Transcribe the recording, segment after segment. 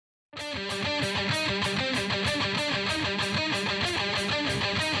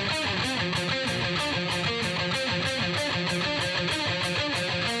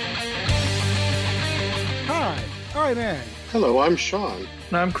I'm Ed. Hello, I'm Sean.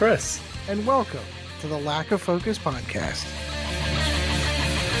 And I'm Chris. And welcome to the Lack of Focus podcast.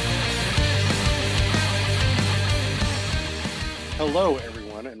 Hello,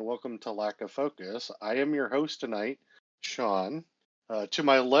 everyone, and welcome to Lack of Focus. I am your host tonight, Sean. To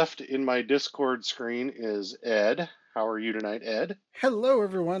my left in my Discord screen is Ed. How are you tonight, Ed? Hello,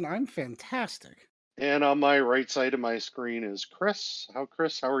 everyone. I'm fantastic. And on my right side of my screen is Chris.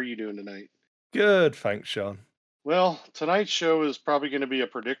 Chris, how are you doing tonight? Good, thanks, Sean. Well, tonight's show is probably going to be a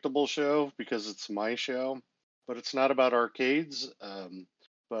predictable show because it's my show, but it's not about arcades.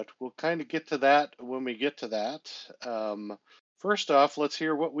 But we'll kind of get to that when we get to that. First off, let's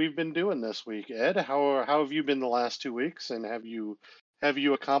hear what we've been doing this week. Ed, how have you been the last 2 weeks, and have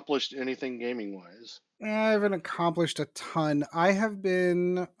you accomplished anything gaming wise? I haven't accomplished a ton. I have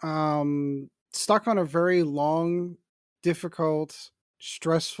been stuck on a very long, difficult,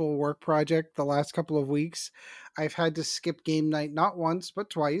 stressful work project the last couple of weeks. I've had to skip game night not once but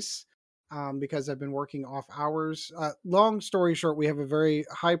twice because I've been working off hours. Long story short, we have a very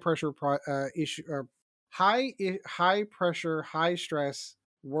high pressure issue, high pressure, high stress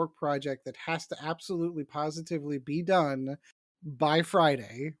work project that has to absolutely positively be done by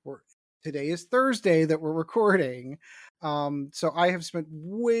Friday. Today is Thursday that we're recording. So I have spent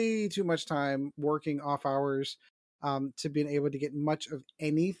way too much time working off hours to being able to get much of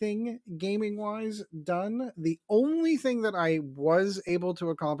anything gaming wise done. The only thing that I was able to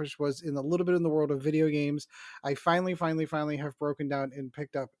accomplish was in a little bit in the world of video games. I finally have broken down and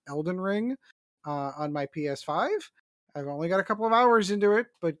picked up Elden Ring on my PS5. I've only got a couple of hours into it,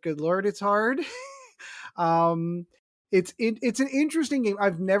 but good Lord, it's hard. It's an interesting game.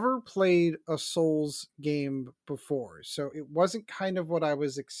 I've never played a Souls game before, so it wasn't kind of what I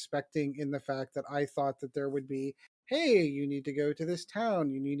was expecting in the fact that I thought that there would be, hey, you need to go to this town,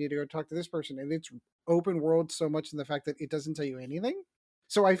 you need to go talk to this person, and it's open world so much in the fact that it doesn't tell you anything.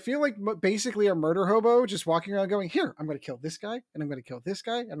 So I feel like basically a murder hobo just walking around going, here, I'm going to kill this guy, and I'm going to kill this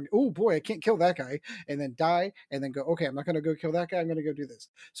guy, and oh boy, I can't kill that guy, and then die, and then go, okay, I'm not going to go kill that guy, I'm going to go do this.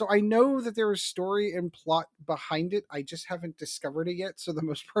 So I know that there is story and plot behind it, I just haven't discovered it yet, so the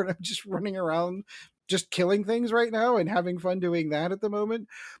most part I'm just running around just killing things right now and having fun doing that at the moment.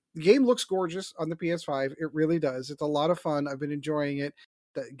 The game looks gorgeous on the PS5, it really does. It's a lot of fun, I've been enjoying it.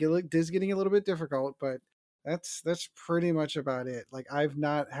 It is getting a little bit difficult, but that's pretty much about it. Like, I've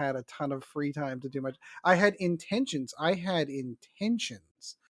not had a ton of free time to do much. I had intentions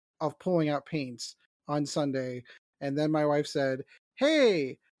of pulling out paints on Sunday, and then my wife said,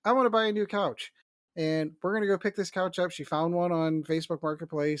 hey, I want to buy a new couch, and we're going to go pick this couch up. She found one on Facebook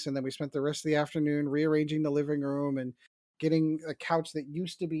Marketplace, and then we spent the rest of the afternoon rearranging the living room and getting a couch that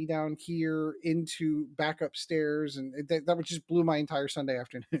used to be down here into back upstairs, and that just blew my entire Sunday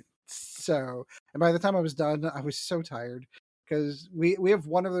afternoon. So, and by the time I was done, I was so tired because we have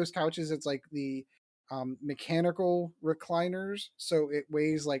one of those couches. It's like the mechanical recliners, so it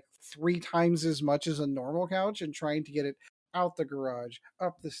weighs like 3 times as much as a normal couch, and trying to get it out the garage,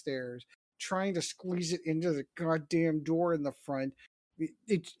 up the stairs, trying to squeeze it into the goddamn door in the front,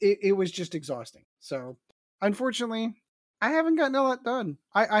 it was just exhausting. So, unfortunately, I haven't gotten a lot done.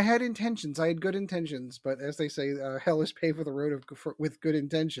 I had intentions. I had good intentions, but as they say, hell is paved with a road with good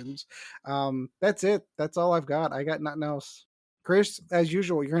intentions. That's it. That's all I've got. I got nothing else. Chris, as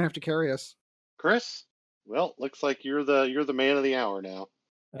usual, you're gonna have to carry us. Chris, well, looks like you're the man of the hour now.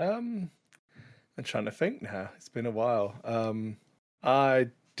 I'm trying to think now. It's been a while. I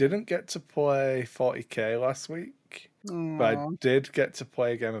didn't get to play 40k last week, but I did get to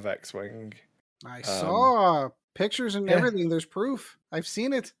play a game of X-Wing. I saw pictures and everything. There's proof. I've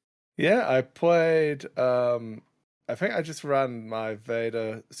seen it. Yeah, I played. I think I just ran my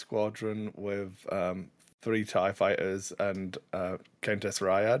Vader squadron with 3 TIE fighters and Countess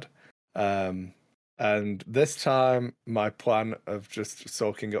Ryad. And this time, my plan of just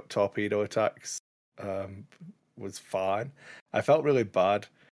soaking up torpedo attacks was fine. I felt really bad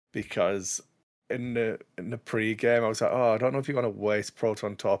because in the pre-game, I was like, oh, I don't know if you want to waste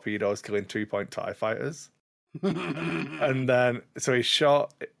proton torpedoes killing 2-point TIE fighters. And then, so he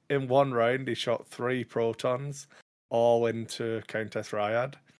shot, in one round, he shot 3 protons, all into Countess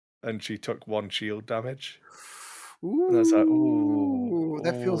Ryad, and she took 1 shield damage. Ooh, and I was like, ooh,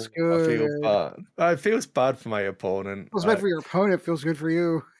 that feels good. I feel bad. It feels bad for my opponent. It feels bad for your opponent. It feels good for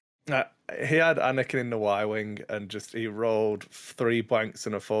you. He had Anakin in the Y-Wing, and just he rolled 3 blanks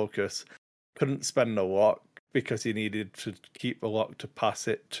and a focus. Couldn't spend a lock because he needed to keep the lock to pass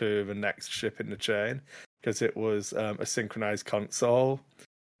it to the next ship in the chain, because it was a synchronized console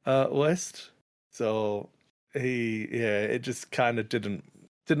list. So it just kind of didn't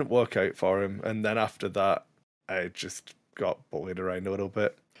work out for him. And then after that, I just got bullied around a little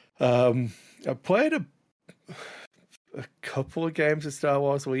bit. I played a couple of games of Star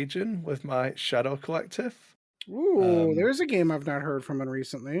Wars Legion with my Shadow Collective. Ooh, there's a game I've not heard from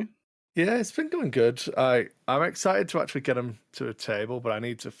recently. Yeah, it's been going good. I'm excited to actually get them to a table, but I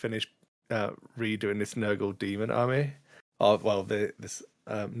need to finish redoing this Nurgle Demon Army. Or, well, this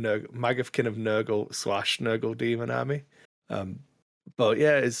Magafkin of Nurgle / Nurgle Demon Army. But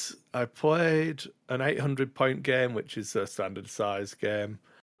yeah, I played an 800-point game, which is a standard size game.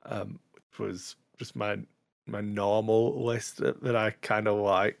 Which was just my normal list that I kind of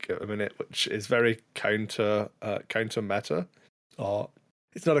like at the minute, which is very counter meta, or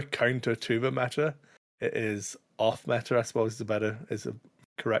it's not a counter to the meta. It is off meta, I suppose is a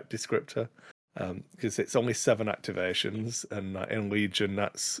correct descriptor, because it's only 7 activations, and in Legion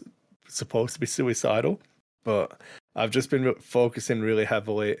that's supposed to be suicidal. But I've just been focusing really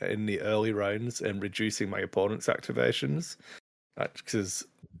heavily in the early rounds and reducing my opponent's activations, because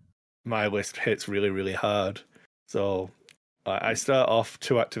my list hits really, really hard. So I start off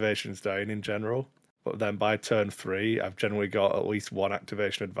 2 activations down in general, but then by turn 3, I've generally got at least 1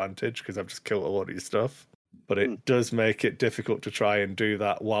 activation advantage because I've just killed a lot of your stuff. But it does make it difficult to try and do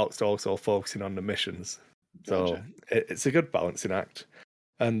that whilst also focusing on the missions. So it's a good balancing act.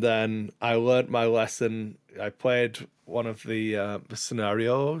 And then I learned my lesson. I played one of the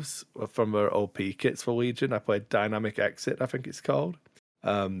scenarios from our OP kits for Legion. I played Dynamic Exit, I think it's called.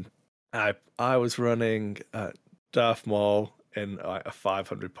 I was running Darth Maul in like a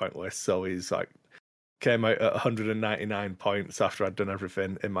 500-point list, so he's like came out at 199 points after I'd done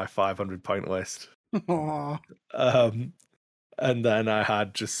everything in my 500-point list. Aww. And then I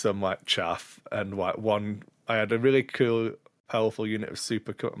had just some like chaff and like I had a really cool, powerful unit of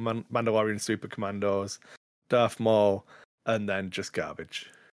Mandalorian super commandos, Darth Maul, and then just garbage,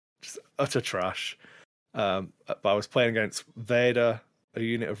 just utter trash. But I was playing against Vader, a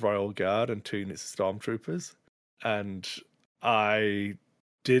unit of Royal Guard, and 2 units of Stormtroopers, and I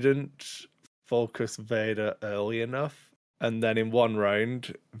didn't focus Vader early enough, and then in one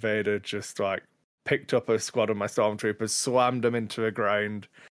round Vader just like picked up a squad of my Stormtroopers, slammed them into a ground.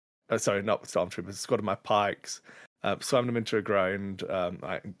 Sorry, not Stormtroopers, a squad of my Pikes. Slammed them into a ground.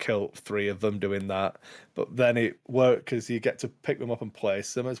 I killed 3 of them doing that. But then it worked because you get to pick them up and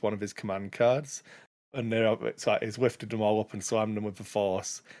place them as one of his command cards. And it's like he's lifted them all up and slammed them with the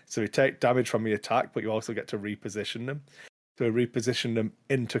Force. So you take damage from the attack, but you also get to reposition them. So he repositioned them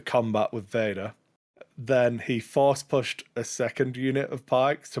into combat with Vader. Then he force pushed a second unit of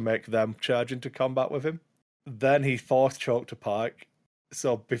Pikes to make them charge into combat with him. Then he force choked a Pike.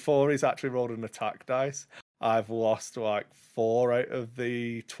 So before he's actually rolled an attack dice, I've lost like 4 out of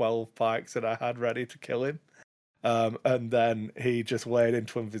the 12 Pikes that I had ready to kill him. And then he just laid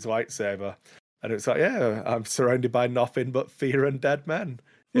into him with his lightsaber. And it's like, yeah, I'm surrounded by nothing but fear and dead men.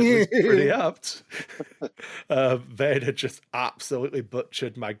 It was pretty apt. Vader just absolutely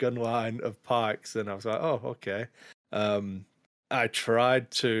butchered my gun line of Pikes, and I was like, oh, okay. I tried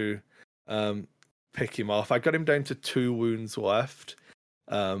to pick him off. I got him down to 2 wounds left,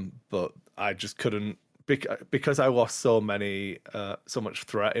 but I just couldn't, because I lost so much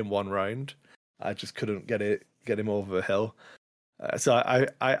threat in one round. I just couldn't get him over the hill. So I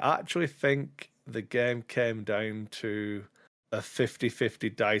actually think the game came down to a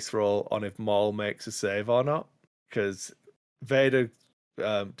 50-50 dice roll on if Maul makes a save or not, because Vader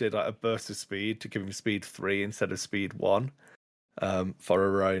did like a burst of speed to give him speed 3 instead of speed 1 for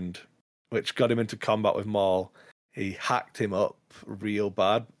a round, which got him into combat with Maul. He hacked him up real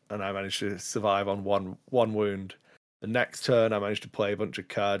bad, and I managed to survive on one wound. The next turn, I managed to play a bunch of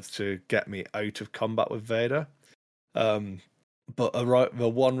cards to get me out of combat with Vader. But the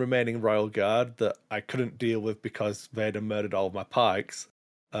one remaining Royal Guard that I couldn't deal with because Vader murdered all of my Pikes,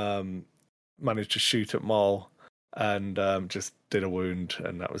 managed to shoot at Maul and just did a wound,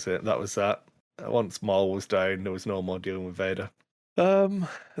 and that was it. That was that. Once Maul was down, there was no more dealing with Vader. Then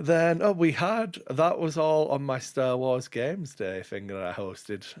that was all on my Star Wars Games Day thing that I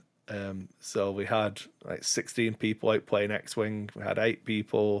hosted. So we had like 16 people out playing X-Wing. We had 8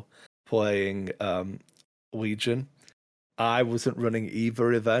 people playing Legion. I wasn't running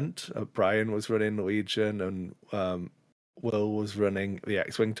either event. Brian was running Legion, and Will was running the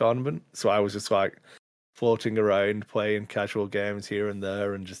X-Wing tournament. So I was just like floating around, playing casual games here and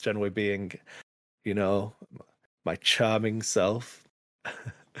there, and just generally being, my charming self.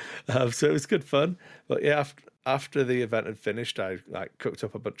 So it was good fun. But yeah, after the event had finished, I like cooked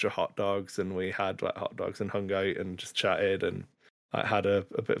up a bunch of hot dogs, and we had like hot dogs and hung out and just chatted, and I had a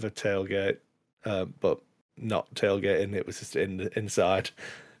bit of a tailgate, but not tailgating. It was just inside.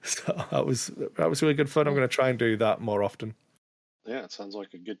 So that was really good fun. I'm going to try and do that more often. Yeah, it sounds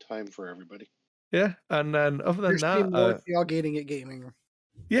like a good time for everybody. Yeah, and then other You're than seeing more that, tailgating at gaming.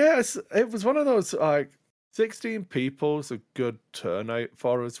 yes, it was one of those like 16 people's a good turnout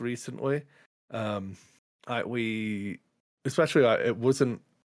for us recently. Like we, especially like it wasn't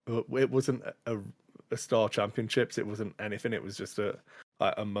a Star Championships. It wasn't anything. It was just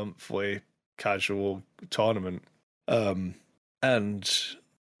a monthly casual tournament. And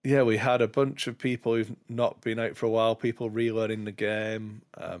yeah, we had a bunch of people who've not been out for a while. People relearning the game.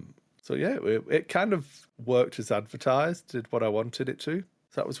 So yeah, it kind of worked as advertised. Did what I wanted it to.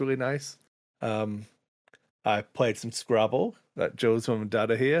 So that was really nice. I played some Scrabble. Joe's mum and dad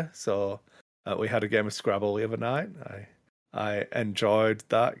are here, so we had a game of Scrabble the other night. I enjoyed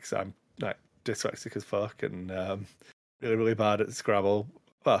that because I'm like dyslexic as fuck and really bad at Scrabble.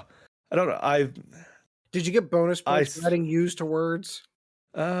 Well, I don't know. Did you get bonus points for adding "use" to words?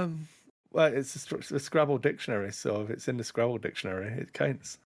 Well, it's a Scrabble dictionary, so if it's in the Scrabble dictionary, it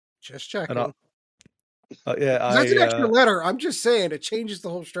counts. Just checking. Yeah, that's an extra letter. I'm just saying it changes the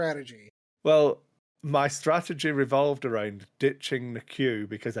whole strategy. Well, my strategy revolved around ditching the Q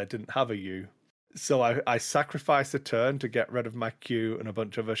because I didn't have a U. So I sacrificed a turn to get rid of my Q and a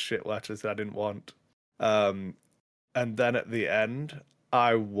bunch of other shit letters that I didn't want. And then at the end,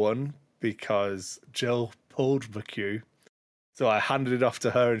 I won because Jill pulled the Q. So I handed it off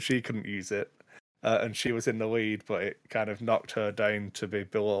to her and she couldn't use it. And she was in the lead, but it kind of knocked her down to be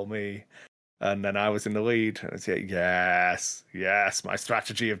below me. And then I was in the lead. And it's like, yes, my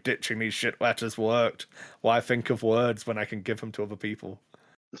strategy of ditching these shit letters worked. Why think of words when I can give them to other people?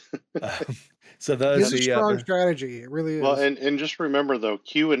 So there's a strong strategy. It really is. Well, and just remember though,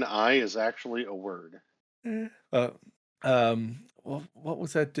 Q and I is actually a word. What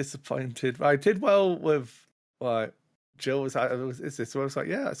was I disappointed? I did well with like Jill was is this? I was like,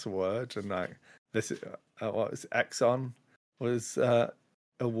 yeah, it's a word, and like this is what was Exxon was a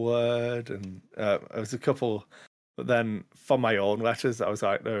word, and there was a couple. But then for my own letters, I was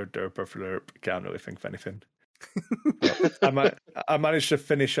like, no, can't really think of anything. I managed to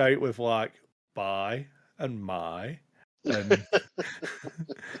finish out with like bye and my, and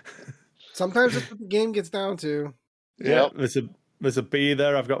sometimes that's what the game gets down to. Yeah, there's a B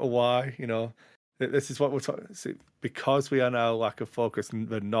there. I've got a Y. You know, this is what we're talking. Because we are now lack of focus,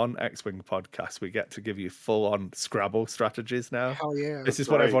 the non-X-Wing podcast, we get to give you full-on Scrabble strategies now. Hell yeah! This is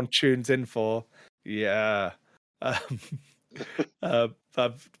what everyone tunes in for. Yeah, I've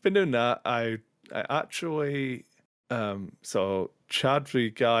been doing that. I actually, so Chad, the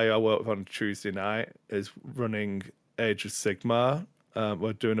guy I work with on Tuesday night, is running Age of Sigmar.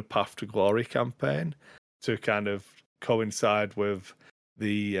 We're doing a Path to Glory campaign to kind of coincide with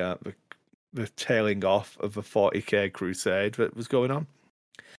the tailing off of the 40k crusade that was going on.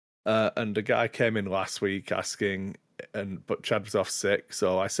 And a guy came in last week asking, but Chad was off sick,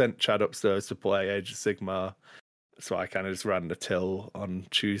 so I sent Chad upstairs to play Age of Sigmar. So I kind of just ran the till on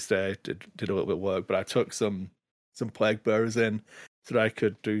Tuesday, did a little bit of work, but I took some plague bearers in so that I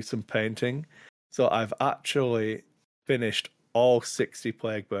could do some painting. So I've actually finished all 60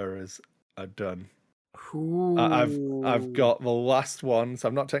 plague bearers are done. I've got the last ones.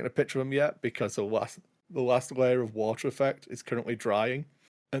 I'm not taking a picture of them yet because the last layer of water effect is currently drying,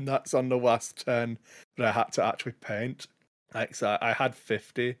 and that's on the last 10 that I had to actually paint. Like, so I had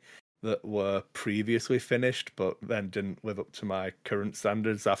 50 that were previously finished, but then didn't live up to my current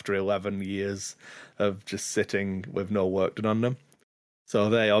standards after 11 years of just sitting with no work done on them. So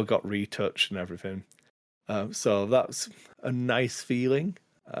they all got retouched and everything. So that's a nice feeling.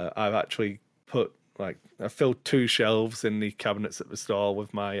 I've actually I filled 2 shelves in the cabinets at the store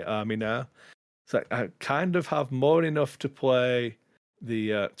with my army now. So I kind of have more than enough to play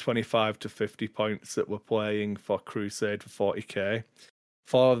the 25 to 50 points that we're playing for Crusade for 40k.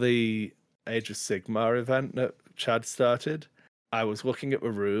 For the Age of Sigmar event that Chad started, I was looking at the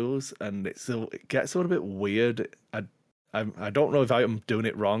rules and it gets a little bit weird. I don't know if I'm doing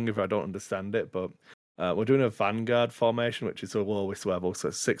it wrong, if I don't understand it, but we're doing a Vanguard formation, which is the lowest level, so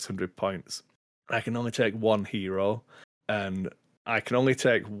it's 600 points. I can only take 1 hero, and I can only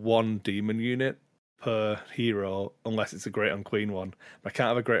take 1 demon unit per hero unless it's a Great Unclean one. I can't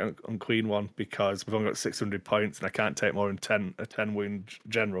have a Great Unclean one because we've only got 600 points, and I can't take more than a 10 wound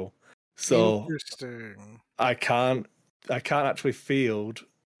general. So interesting. I can't actually field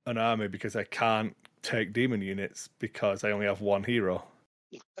an army because I can't take demon units because I only have 1 hero.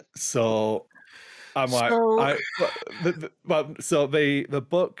 So I'm like, so the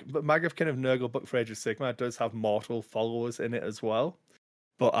book, the Mag of Kin of Nurgle book for Age of Sigmar does have mortal followers in it as well.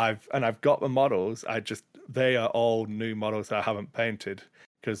 But I've got the models. They are all new models that I haven't painted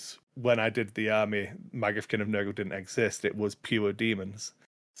because when I did the army, Magafkin of Nurgle didn't exist. It was pure demons.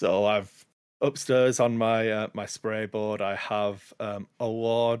 So I've upstairs on my my spray board, I have a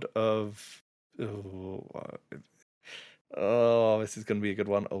Lord of this is going to be a good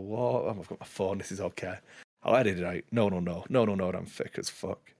one. A Lord. Oh, I've got my phone. This is okay. I'll edit it out. No. I'm thick as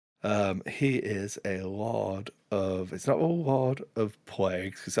fuck. He is a Lord of. It's not a Lord of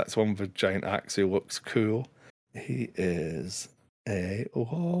Plagues because that's one with a giant axe who looks cool. He is a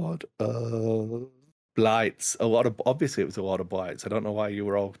Lord of Blights. Obviously it was a lot of Blights. I don't know why you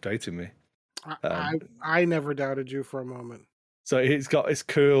were all doubting me. I never doubted you for a moment. So he's got his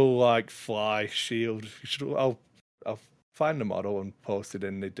cool like fly shield. I'll find the model and post it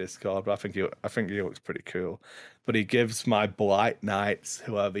in the Discord. But I think he looks pretty cool. But he gives my Blight Knights,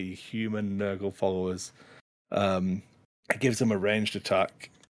 who are the human Nurgle followers, it gives them a ranged attack,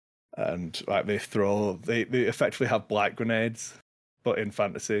 and like they effectively have Blight grenades, but in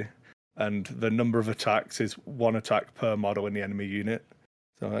fantasy. And the number of attacks is 1 attack per model in the enemy unit.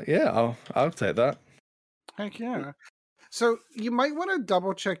 So yeah, I'll take that. Heck yeah. So you might want to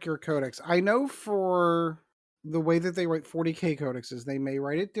double check your codex. I know for the way that they write 40k codexes, they may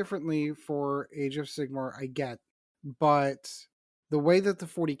write it differently for Age of Sigmar, I get. But the way that the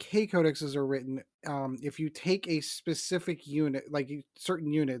 40k codexes are written, if you take a specific unit, like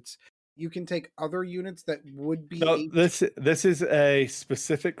certain units, you can take other units that would be. No, this is a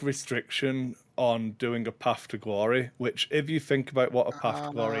specific restriction on doing a path to glory. Which, if you think about what a path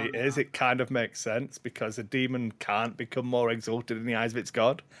to glory is, it kind of makes sense because a demon can't become more exalted in the eyes of its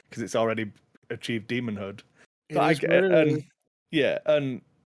god because it's already achieved demonhood. And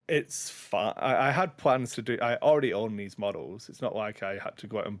it's fine. I had plans to do. I already own these models. It's not like I had to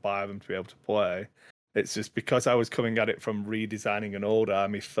go out and buy them to be able to play. It's just because I was coming at it from redesigning an old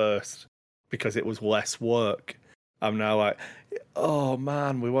army first, because it was less work. I'm now like, oh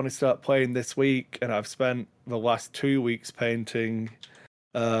man, we want to start playing this week, and I've spent the last 2 weeks painting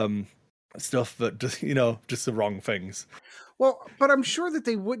stuff that just the wrong things. Well, but I'm sure that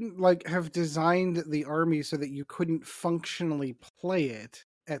they wouldn't like have designed the army so that you couldn't functionally play it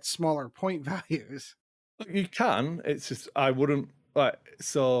at smaller point values. You can. It's just I wouldn't like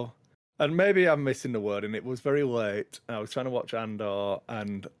so. And maybe I'm missing the word, and it was very late. And I was trying to watch Andor,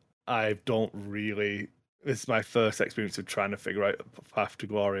 and I don't really. This is my first experience of trying to figure out a path to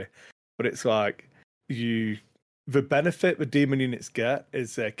glory. But it's like the benefit the demon units get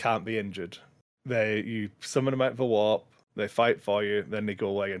is they can't be injured. You summon them out of a warp, they fight for you, then they go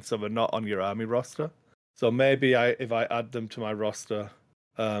away, and so they're not on your army roster. So maybe if I add them to my roster,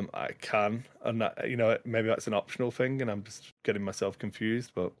 I can, and that, maybe that's an optional thing, and I'm just getting myself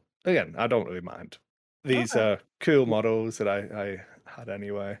confused, but. Again, I don't really mind. These are cool models that I had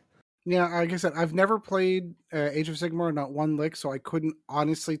anyway. Yeah, like I said, I've never played Age of Sigmar, not one lick, so I couldn't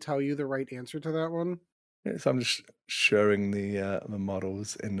honestly tell you the right answer to that one. Yeah, so I'm just sharing the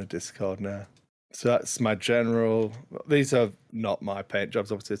models in the Discord now. So that's my general. These are not my paint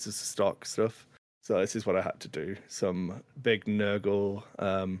jobs, obviously. This is stock stuff. So this is what I had to do. Some big Nurgle,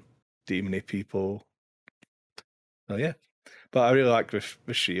 demony people. Oh yeah. But I really like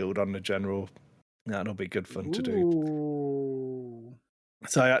the shield on the general. That'll be good fun to do.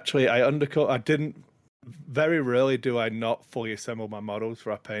 So I undercut. I didn't. Very rarely do I not fully assemble my models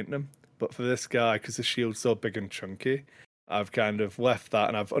before I paint them. But for this guy, because the shield's so big and chunky, I've kind of left that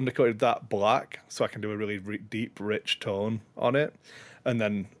and I've undercoated that black so I can do a really deep, rich tone on it. And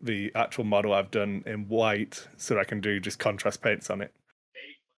then the actual model I've done in white so I can do just contrast paints on it.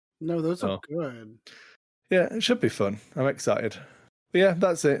 No, those are good. Yeah, it should be fun. I'm excited. But yeah,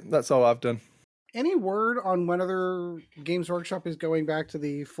 that's it. That's all I've done. Any word on when other Games Workshop is going back to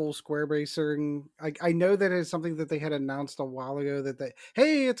the full square basing? I know that is something that they had announced a while ago that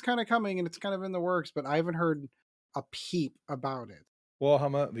hey, it's kind of coming and it's kind of in the works, but I haven't heard a peep about it.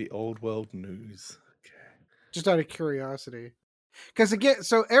 Warhammer, the Old World News. Okay. Just out of curiosity. Because again,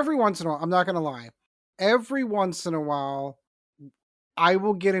 so every once in a while, I'm not going to lie, every once in a while, I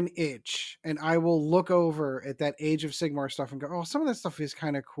will get an itch and I will look over at that Age of Sigmar stuff and go, oh, some of that stuff is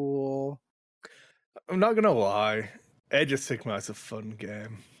kind of cool. I'm not going to lie. Age of Sigmar is a fun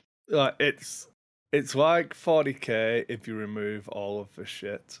game. Like it's like 40k if you remove all of the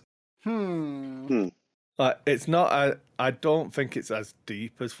shit. Like it's not. I don't think it's as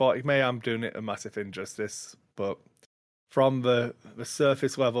deep as 40k. Maybe I'm doing it a massive injustice, but from the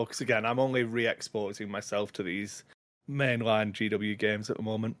surface level, because again, I'm only re-exposing myself to these mainline GW games at the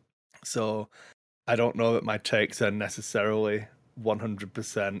moment, so I don't know that my takes are necessarily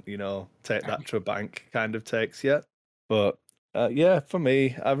 100%, take that to a bank kind of takes yet. But yeah, for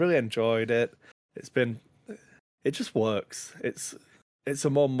me, I really enjoyed it. It just works. it's a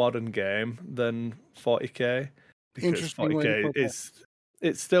more modern game than 40k because Interestingly 40k purple.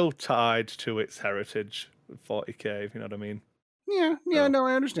 it's still tied to its heritage. 40k, if you know what I mean. Yeah, So- no,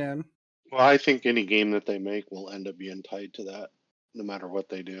 I understand. Well, I think any game that they make will end up being tied to that, no matter what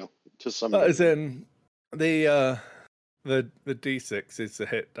they do, to some But as degree. in the D6 is the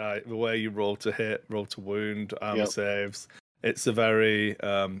hit die, the way you roll to hit, roll to wound, armor Yep. saves. It's a very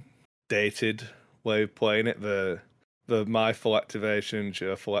dated way of playing it. The my full activations,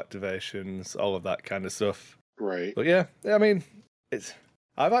 your full activations, all of that kind of stuff. Right. But yeah, I mean,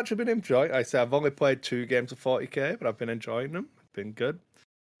 I've actually been enjoying. I say I've only played 2 games of 40k, but I've been enjoying them. Been good.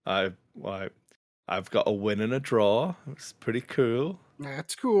 I've got a win and a draw. It's pretty cool.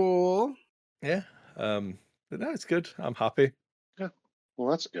 That's cool. Yeah. But no, it's good. I'm happy. Well,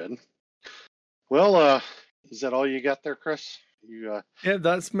 that's good. Well, is that all you got there, Chris? You Yeah,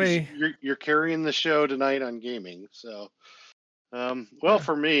 that's me. you're carrying the show tonight on gaming. So, well,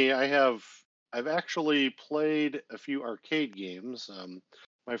 for me, I've actually played a few arcade games.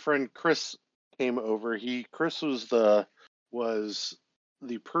 My friend Chris came over. Chris was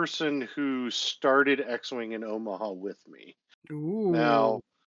the person who started X-Wing in Omaha with me. Ooh. Now,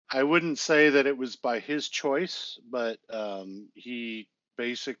 I wouldn't say that it was by his choice, but he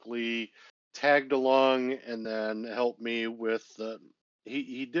basically tagged along and then helped me with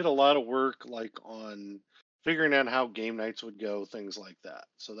he did a lot of work like on figuring out how game nights would go, things like that.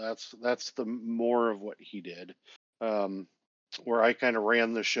 So that's the more of what he did. Where I kind of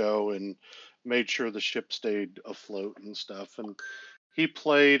ran the show and made sure the ship stayed afloat and stuff. And he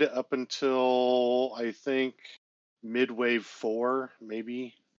played up until I think mid-wave 4,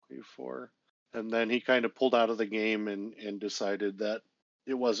 maybe wave 4, and then he kind of pulled out of the game and decided that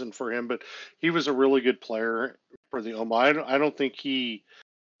it wasn't for him. But he was a really good player for the Oma. I don't think he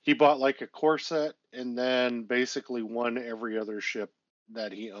bought like a core set and then basically won every other ship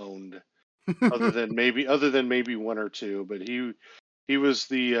that he owned, other than maybe one or two. But he was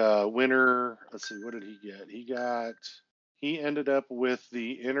the winner. Let's see, what did he get? He ended up with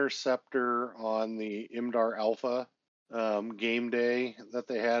the Interceptor on the Imdar Alpha game day that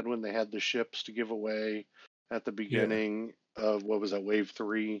they had when they had the ships to give away at the beginning of what was that, Wave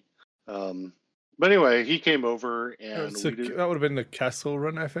 3. But anyway, he came over and So that would have been the Kessel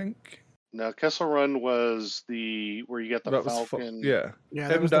run, I think. Now Kessel Run was the where you get the That Falcon. yeah.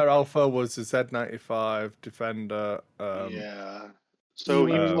 That was the Alpha was the Z95 Defender. Yeah. So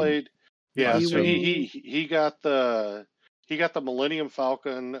he Ewing. played. Yeah. So Ewing. he got the Millennium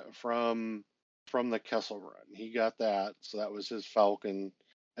Falcon from the Kessel Run. He got that. So that was his Falcon.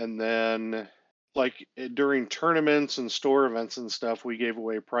 And then like during tournaments and store events and stuff, we gave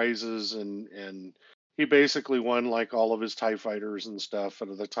away prizes and he basically won like all of his TIE fighters and stuff out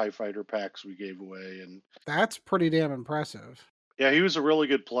of the TIE fighter packs we gave away. And That's pretty damn impressive. yeah, he was a really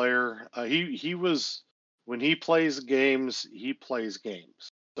good player. He was, when he plays games, he plays games.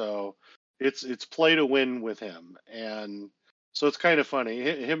 So it's play to win with him, and so it's kind of funny.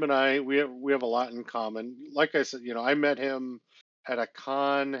 Him and I, we have a lot in common. Like I said, I met him at a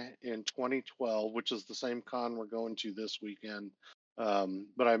con in 2012, which is the same con we're going to this weekend.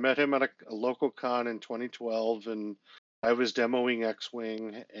 But I met him at a local con in 2012, and I was demoing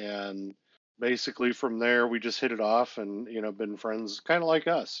X-Wing, and basically from there we just hit it off and been friends, kind of like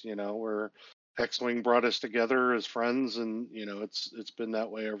us, where X-Wing brought us together as friends, and it's been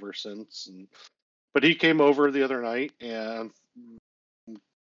that way ever since. And but he came over the other night, and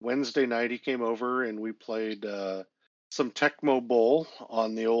Wednesday night he came over and we played some Tecmo Bowl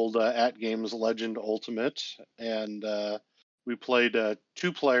on the old At Games Legend Ultimate, and we played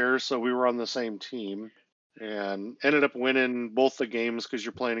 2 players, so we were on the same team and ended up winning both the games because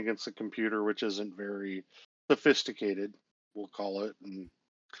you're playing against a computer, which isn't very sophisticated, we'll call it. And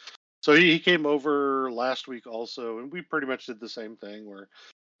so he came over last week also, and we pretty much did the same thing where,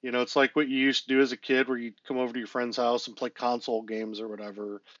 it's like what you used to do as a kid where you'd come over to your friend's house and play console games or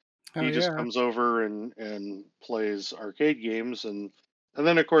whatever. Hell He just yeah. comes over and plays arcade games, and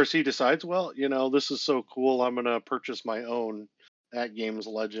then of course he decides, well, this is so cool, I'm gonna purchase my own At Games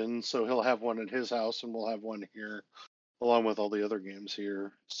Legend. So he'll have one at his house and we'll have one here along with all the other games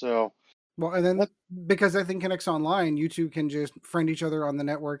here. So Well, and then because I think connects online, you two can just friend each other on the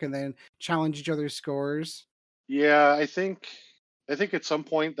network and then challenge each other's scores. yeah, I think at some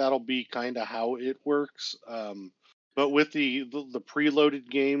point that'll be kind of how it works. But with the preloaded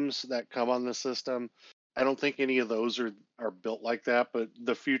games that come on the system, I don't think any of those are built like that. But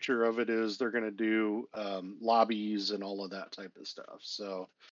the future of it is they're going to do lobbies and all of that type of stuff. So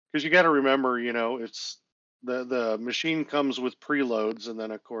because you got to remember, it's the machine comes with preloads, and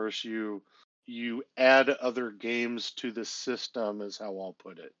then of course you you add other games to the system, is how I'll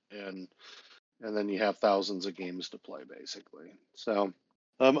put it, and then you have thousands of games to play basically. So,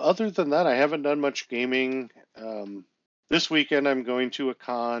 other than that, I haven't done much gaming. This weekend, I'm going to a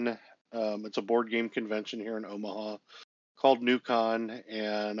con. It's a board game convention here in Omaha called NewCon,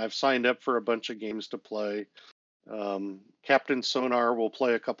 and I've signed up for a bunch of games to play. Captain Sonar will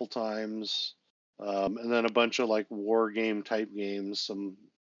play a couple times, and then a bunch of like war game type games,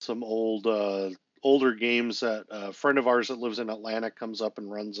 some older games that a friend of ours that lives in Atlanta comes up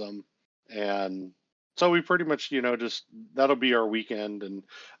and runs them, and so we pretty much just that'll be our weekend. And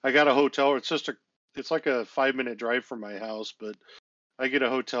I got a hotel. It's like a 5 minute drive from my house, but I get a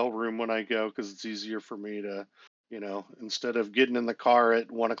hotel room when I go because it's easier for me to, instead of getting in the car at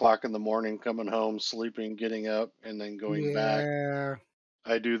 1 o'clock in the morning, coming home, sleeping, getting up, and then going back. Yeah.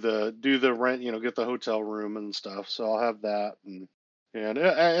 I do the rent, get the hotel room and stuff. So I'll have that, and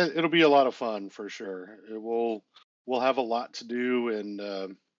it'll be a lot of fun for sure. We'll have a lot to do,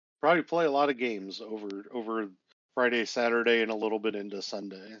 and probably play a lot of games over Friday, Saturday, and a little bit into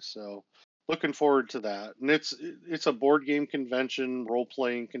Sunday. So looking forward to that. And it's a board game convention, role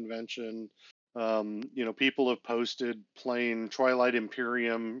playing convention. People have posted playing Twilight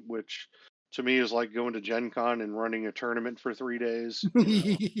Imperium, which to me is like going to Gen Con and running a tournament for 3 days.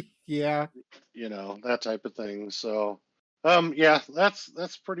 Yeah. That type of thing. So, yeah,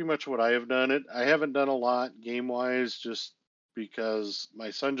 that's pretty much what I have done. I haven't done a lot game wise, just because my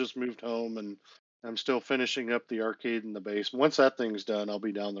son just moved home and I'm still finishing up the arcade in the basement. Once that thing's done, I'll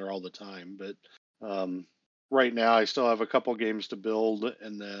be down there all the time. But um, right now, I still have a couple games to build,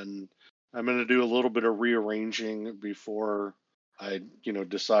 and then I'm going to do a little bit of rearranging before I,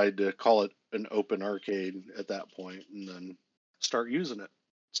 decide to call it an open arcade at that point, and then start using it.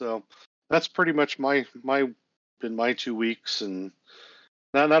 So that's pretty much my 2 weeks, and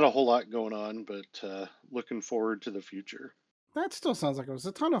not a whole lot going on, but looking forward to the future. That still sounds like it was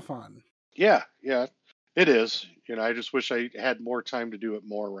a ton of fun. Yeah, yeah, it is. I just wish I had more time to do it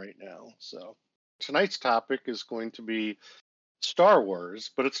more right now. So tonight's topic is going to be Star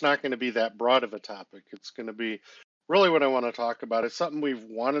Wars, but it's not going to be that broad of a topic. It's going to be really what I want to talk about. It's something we've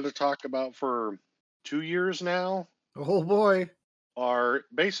wanted to talk about for 2 years now. Oh boy. Are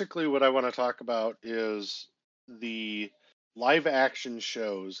basically what I want to talk about is the live action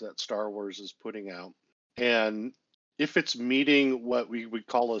shows that Star Wars is putting out, and if it's meeting what we would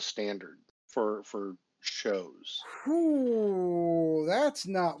call a standard for shows. Ooh, that's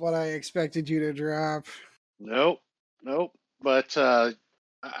not what I expected you to drop. Nope, nope. But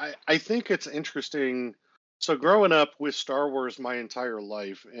I think it's interesting. So growing up with Star Wars my entire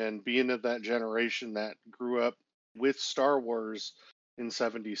life and being of that generation that grew up with Star Wars in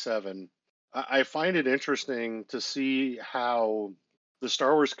 '77, I find it interesting to see how the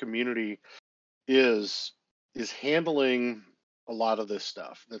Star Wars community is is handling a lot of this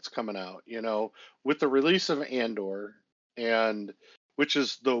stuff that's coming out. With the release of Andor, and which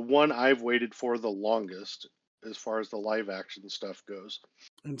is the one I've waited for the longest as far as the live action stuff goes.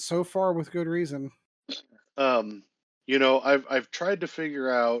 And so far with good reason. um I've tried to figure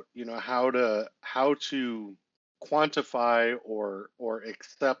out how to quantify or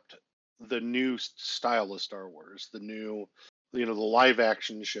accept the new style of Star Wars, the new, the live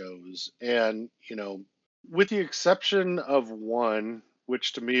action shows. And with the exception of one,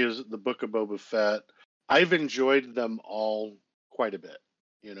 which to me is the Book of Boba Fett, I've enjoyed them all quite a bit.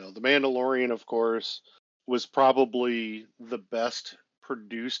 The Mandalorian, of course, was probably the best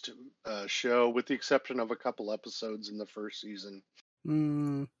produced show, with the exception of a couple episodes in the first season.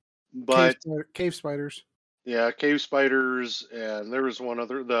 Mm, But cave spiders. yeah, cave spiders, and there was one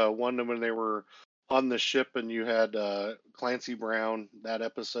other, the one when they were on the ship and you had Clancy Brown, that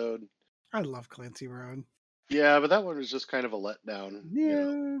episode. I love Clancy Brown. Yeah, but that one was just kind of a letdown.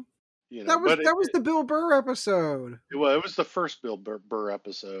 Yeah. But That was the Bill Burr episode. it was the first Bill Burr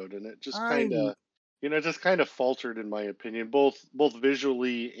episode, and it just kind of, just kind of faltered in my opinion, both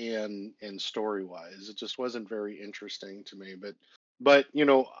visually and story wise. It just wasn't very interesting to me. But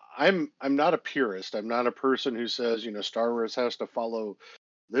I'm not a purist. I'm not a person who says Star Wars has to follow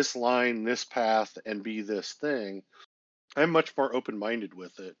this line, this path, and be this thing. I'm much more open minded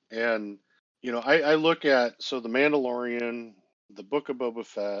with it, and I look at, so the Mandalorian, the Book of Boba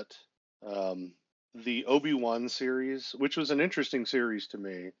Fett, um, the Obi-Wan series, which was an interesting series to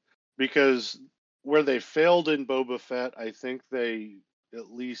me, because where they failed in Boba Fett, I think they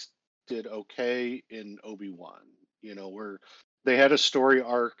at least did okay in Obi-Wan. Where they had a story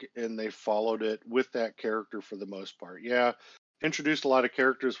arc and they followed it with that character for the most part. Yeah, introduced a lot of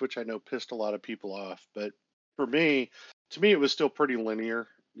characters, which I know pissed a lot of people off, but for me, to me, it was still pretty linear.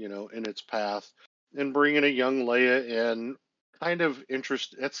 in its path, and bringing a young Leia in, kind of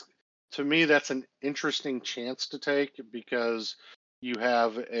interest. That's to me, that's an interesting chance to take because you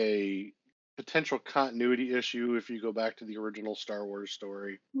have a potential continuity issue if you go back to the original Star Wars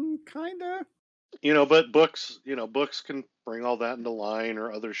story. Kinda. But books can bring all that into line,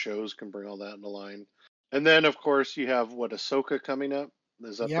 or other shows can bring all that into line. And then, of course, you have what, Ahsoka coming up?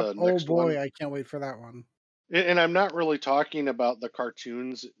 Is that Yep. the Oh next boy, one? I can't wait for that one. And I'm not really talking about the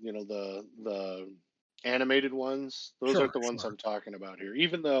cartoons, the animated ones. Those Sure, aren't the ones sure. I'm talking about here.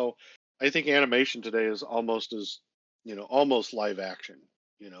 Even though I think animation today is almost as, almost live action,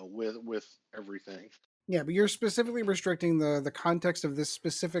 with everything. Yeah, but you're specifically restricting the context of this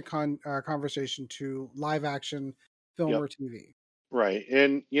specific conversation to live action film Yep. or TV. Right.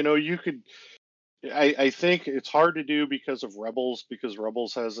 And you could I think it's hard to do because Rebels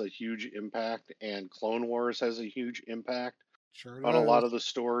has a huge impact and Clone Wars has a huge impact Sure on a lot of does. the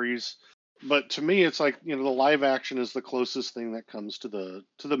stories. But to me, it's like, the live action is the closest thing that comes to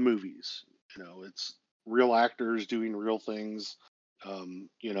the movies. It's real actors doing real things. Um,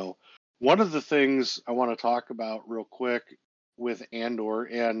 you know, One of the things I want to talk about real quick with Andor,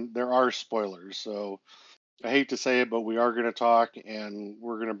 and there are spoilers, so I hate to say it, but we are going to talk and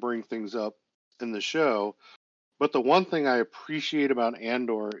we're going to bring things up in the show. But the one thing I appreciate about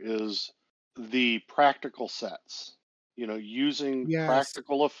Andor is the practical sets, using Yes.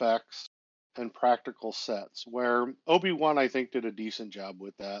 practical effects and practical sets, where Obi-Wan, I think, did a decent job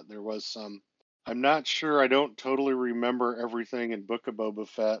with that. There was some, I'm not sure, I don't totally remember everything in Book of Boba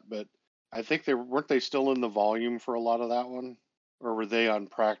Fett, but I think weren't they still in the volume for a lot of that one? Or were they on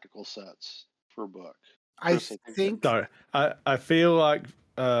practical sets for book? I Chris, I think that. think Sorry, I feel like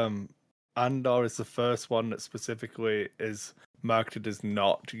Andor is the first one that specifically is marketed as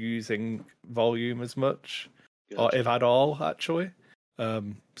not using volume as much, or Gotcha. if at all, actually.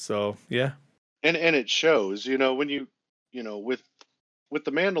 So yeah. And it shows, when with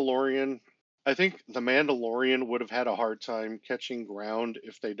the Mandalorian, I think the Mandalorian would have had a hard time catching ground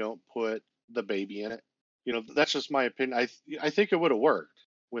if they don't put the baby in it. That's just my opinion. I think it would have worked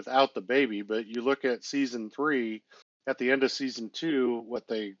without the baby, but you look at season 3, at the end of season 2,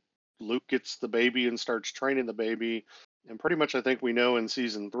 Luke gets the baby and starts training the baby, and pretty much I think we know in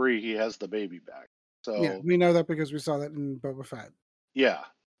season 3 he has the baby back. yeah, So we know that because we saw that in Boba Fett. yeah,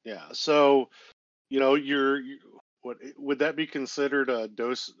 yeah. So what would that be considered a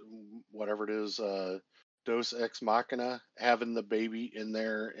whatever it is, dos ex machina, having the baby in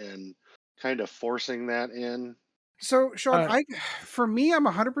there and kind of forcing that in? So, Sean, Uh, for me, I'm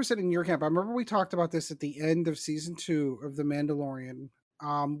 100% in your camp. I remember we talked about this at the end of season 2 of The Mandalorian,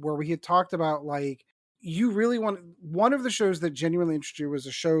 where we had talked about like you really want one of the shows that genuinely interested you was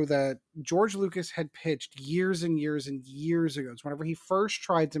a show that George Lucas had pitched years and years and years ago. It's whenever he first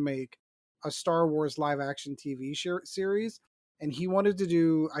tried to make a Star Wars live action TV series, and he wanted to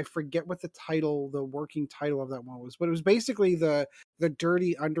do, I forget what the working title of that one was, but it was basically the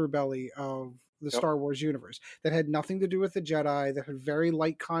dirty underbelly of the Yep. Star Wars universe that had nothing to do with the Jedi, that had very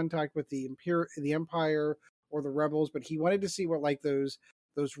light contact with the Empire or the Rebels, but he wanted to see what like those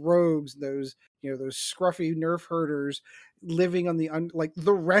rogues, those those scruffy nerf herders living on like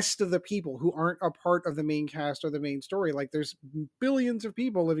the rest of the people who aren't a part of the main cast or the main story. Like there's billions of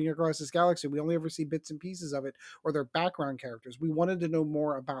people living across this galaxy. We only ever see bits and pieces of it or their background characters. We wanted to know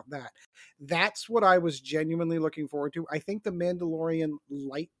more about that. That's what I was genuinely looking forward to. I think the Mandalorian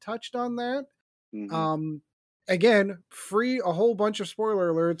light touched on that. Hmm. um Again, free a whole bunch of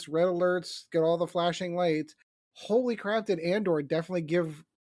spoiler alerts, red alerts, get all the flashing lights. Holy crap, did Andor definitely give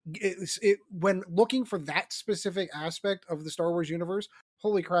it when looking for that specific aspect of the Star Wars universe.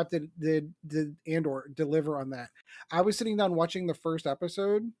 Holy crap, did Andor deliver on that. I was sitting down watching the first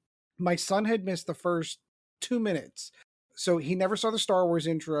episode. My son had missed the first 2 minutes, so he never saw the Star Wars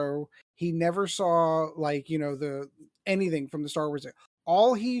intro. He never saw like the anything from the Star Wars.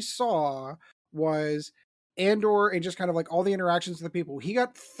 All he saw was Andor and just kind of like all the interactions with the people. He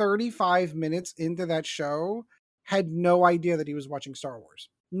got 35 minutes into that show, had no idea that he was watching Star Wars.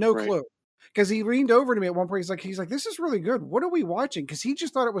 No Right. clue. Because he leaned over to me at one point. He's like, this is really good. What are we watching? Because he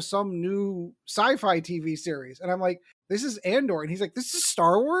just thought it was some new sci-fi TV series. And I'm like, this is Andor. And he's like, this is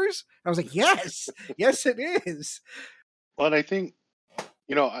Star Wars? And I was like, yes, yes, it is. But I think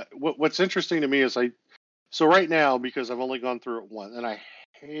what's interesting to me is so right now, because I've only gone through it once, and I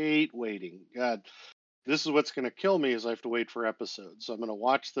hate waiting. God, this is what's going to kill me is I have to wait for episodes. So I'm going to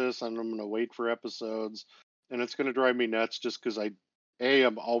watch this and I'm going to wait for episodes, and it's going to drive me nuts just because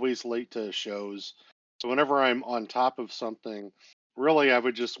I'm always late to shows. So whenever I'm on top of something, really I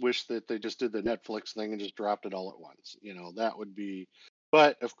would just wish that they just did the Netflix thing and just dropped it all at once. That would be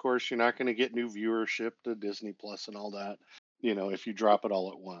But of course, you're not going to get new viewership to Disney Plus and all that, if you drop it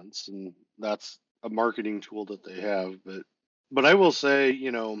all at once. And that's a marketing tool that they have. But I will say,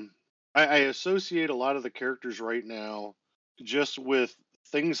 I associate a lot of the characters right now just with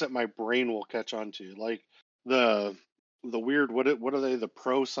things that my brain will catch on to, like the the weird what are they, the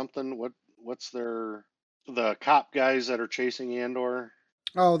pro something, what's their, the cop guys that are chasing Andor.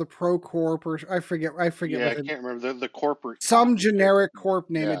 Oh, the Pro Corp, or I forget Yeah, what I can't remember the corporate some cops. generic corp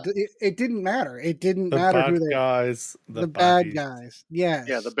name. Yeah, It didn't matter. It didn't The matter bad who they, guys, the the bad baddies. guys. yeah, the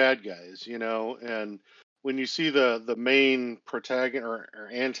Yes. bad guys, and when you see the main protagonist or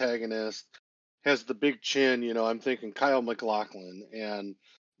antagonist has the big chin, I'm thinking Kyle MacLachlan, and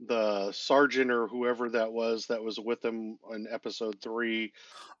the sergeant or whoever that was with him in episode 3.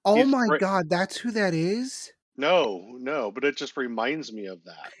 Oh He's my right. god, that's who that is? No, no, but it just reminds me of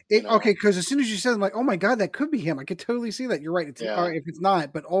that, It okay, because as soon as you said, I'm like, "Oh my god, that could be him." I could totally see that. You're right. It's Yeah, if it's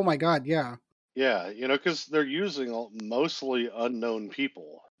not, but oh my god, yeah. yeah, because they're using mostly unknown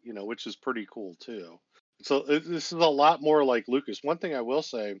people, which is pretty cool too. So this is a lot more like Lucas. One thing I will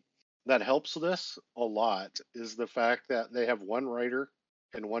say that helps this a lot is the fact that they have one writer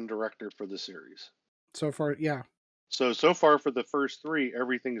and one director for the series. So far, yeah. So far for the first 3,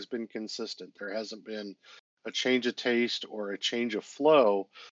 everything's been consistent. There hasn't been a change of taste or a change of flow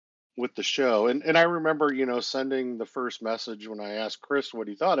with the show. And I remember, sending the first message when I asked Chris what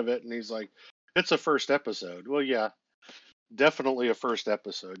he thought of it, and he's like, "It's a first episode." Well, yeah, definitely a first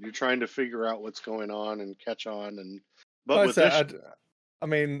episode. You're trying to figure out what's going on and catch on, but Like I with this, said, I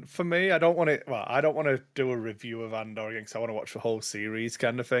mean, for me, I don't want to. Well, I don't want to do a review of Andor because I want to watch the whole series,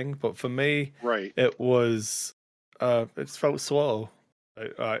 kind of thing. But for me, right, it was, it felt slow.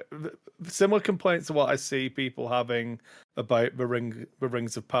 Similar complaints to what I see people having about the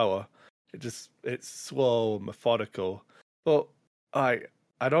Rings of Power. It's slow, methodical. But I,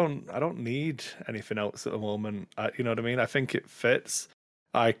 I don't need anything else at the moment. You know what I mean? I think it fits.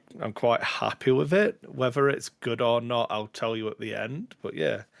 I'm quite happy with it. Whether it's good or not, I'll tell you at the end. But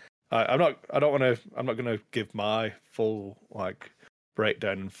yeah, I'm not. I don't want to. I'm not going to give my full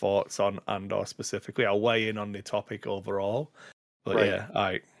breakdown and thoughts on Andor specifically. I'll weigh in on the topic overall. But right.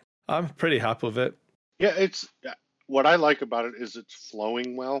 yeah, I'm pretty happy with it. Yeah, it's what I like about it is it's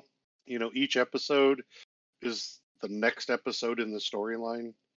flowing well. Each episode is the next episode in the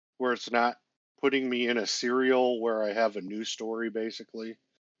storyline, where it's not putting me in a serial where I have a new story basically.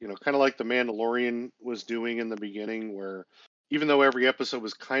 Kind of like the Mandalorian was doing in the beginning, where even though every episode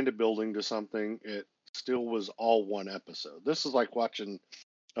was kind of building to something, it still was all one episode. This is like watching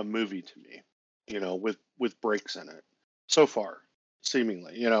a movie to me, with breaks in it. So far,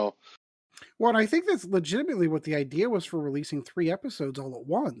 seemingly, Well, and I think that's legitimately what the idea was for releasing 3 episodes all at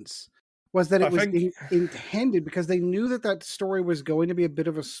once, was that I it was think, intended because they knew that that story was going to be a bit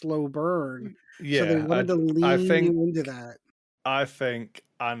of a slow burn, so they yeah, wanted to I lean think, you into that. I think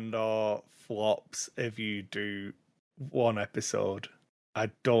Andor flops if you do one episode. I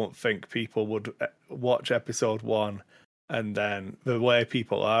don't think people would watch episode 1, and then the way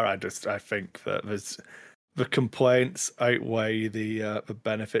people are, I think that the complaints outweigh the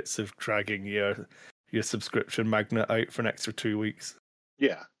benefits of dragging your subscription magnet out for an extra 2 weeks.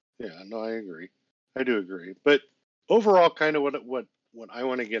 yeah, yeah. No, I agree. I do agree. But overall, kind of what I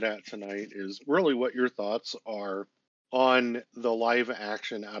want to get at tonight is really what your thoughts are on the live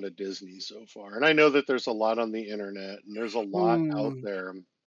action out of Disney so far. And I know that there's a lot on the internet and there's a lot out Hmm. there,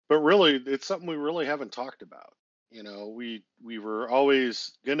 but really, it's something we really haven't talked about. We were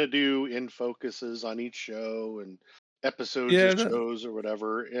always gonna do in focuses on each show and episodes of Yeah, shows or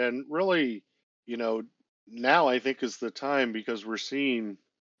whatever. And really, you know, now I think is the time because we're seeing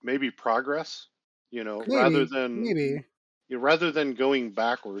maybe progress, rather Maybe, than maybe. going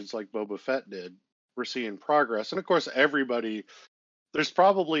backwards like Boba Fett did. We're seeing progress. And of course, there's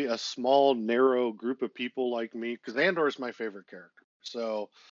probably a small, narrow group of people like me, because Andor is my favorite character. So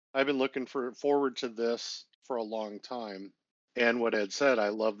I've been looking forward to this for a long time. And what Ed said, I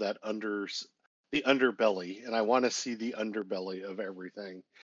love the underbelly, and I want to see the underbelly of everything,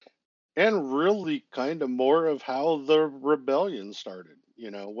 and really kind of more of how the rebellion started.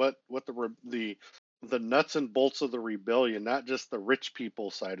 What the nuts and bolts of the rebellion, not just the rich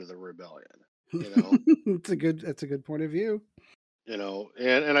people side of the rebellion. You know, That's a good point of view.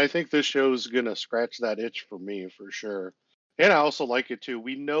 and I think this show's gonna scratch that itch for me for sure. And I also like it too.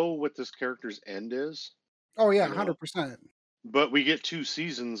 We know what this character's end is, Oh yeah, you know, 100%. but we get 2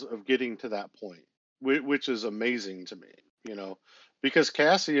 seasons of getting to that point, which is amazing to me. You know, because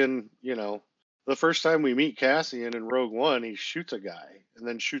Cassian, the first time we meet Cassian in Rogue One, he shoots a guy and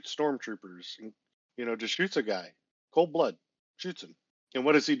then shoots stormtroopers, and just shoots a guy, cold blood, shoots him. And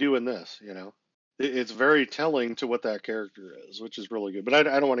what does he do in this? It's very telling to what that character is, which is really good. But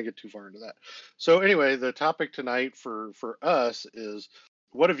I don't want to get too far into that. So anyway, the topic tonight for us is,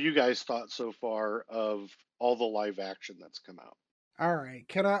 what have you guys thought so far of all the live action that's come out? All right.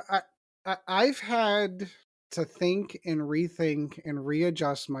 I've had to think and rethink and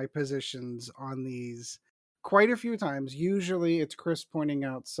readjust my positions on these quite a few times. Usually it's Chris pointing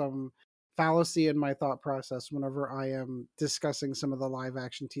out some fallacy in my thought process whenever I am discussing some of the live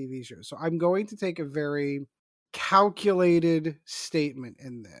action TV shows. So I'm going to take a very calculated statement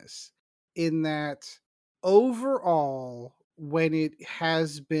in this, in that overall, when it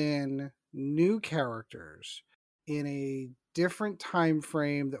has been new characters in a different time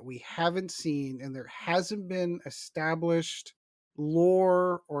frame that we haven't seen, and there hasn't been established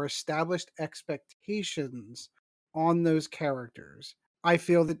lore or established expectations on those characters, I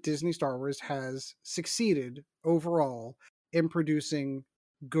feel that Disney Star Wars has succeeded overall in producing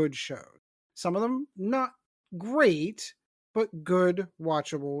good shows. Some of them not great, but good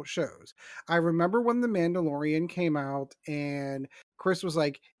watchable shows. I remember when The Mandalorian came out and Chris was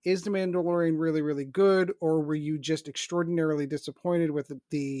like, is The Mandalorian really, really good? Or were you just extraordinarily disappointed with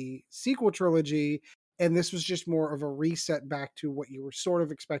the sequel trilogy? And this was just more of a reset back to what you were sort of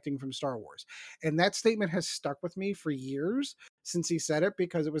expecting from Star Wars. And that statement has stuck with me for years since he said it,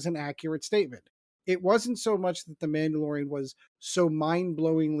 because it was an accurate statement. It wasn't so much that The Mandalorian was so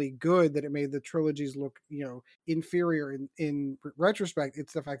mind-blowingly good that it made the trilogies look, inferior in retrospect.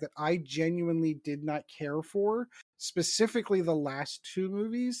 It's the fact that I genuinely did not care for specifically the last two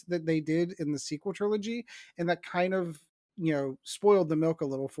movies that they did in the sequel trilogy, and that kind of, spoiled the milk a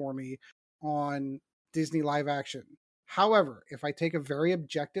little for me on Disney live action. However, if I take a very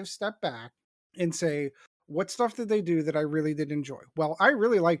objective step back and say, what stuff did they do that I really did enjoy? Well, I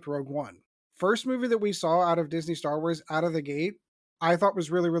really liked Rogue One. First movie that we saw out of Disney Star Wars out of the gate, I thought was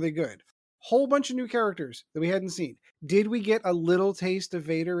really, really good. Whole bunch of new characters that we hadn't seen. Did we get a little taste of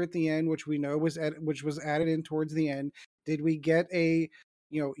Vader at the end, which we know which was added in towards the end? Did we get a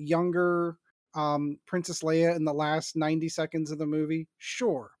younger Princess Leia in the last 90 seconds of the movie?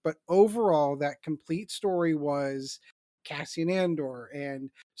 Sure, but overall, that complete story was Cassian Andor and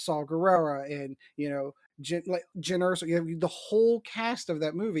Saul Guerrero and Jyn Erso. The whole cast of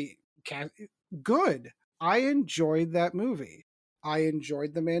that movie. Good. I enjoyed that movie. I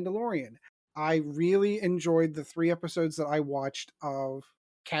enjoyed The Mandalorian. I really enjoyed the 3 episodes that I watched of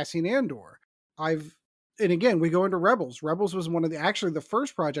Cassian Andor. And again, we go into Rebels. Rebels was one of the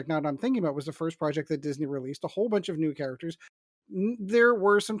first project, now that I'm thinking about, was the first project that Disney released, a whole bunch of new characters. There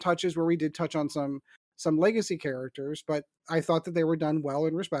were some touches where we did touch on some legacy characters, but I thought that they were done well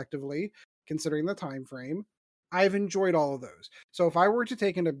and respectively, considering the time frame. I've enjoyed all of those. So if I were to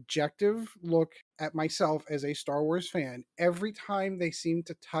take an objective look at myself as a Star Wars fan, every time they seem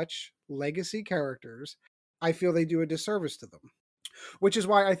to touch legacy characters, I feel they do a disservice to them. Which is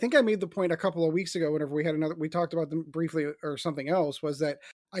why I think I made the point a couple of weeks ago whenever we talked about them briefly or something else, was that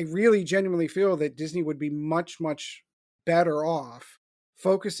I really genuinely feel that Disney would be much, much better off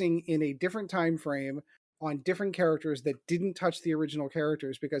focusing in a different time frame on different characters that didn't touch the original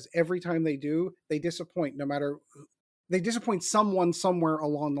characters, because every time they do, they disappoint. They disappoint someone somewhere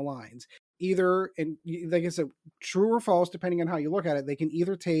along the lines. Either, and like I said, true or false, depending on how you look at it, they can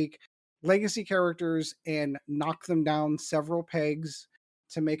either take legacy characters and knock them down several pegs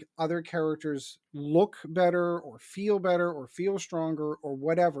to make other characters look better or feel stronger or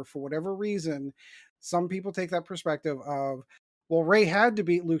whatever, for whatever reason. Some people take that perspective of, well, Rey had to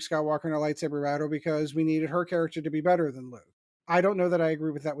beat Luke Skywalker in a lightsaber battle because we needed her character to be better than Luke. I don't know that I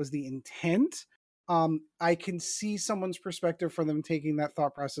agree with that was the intent. I can see someone's perspective for them taking that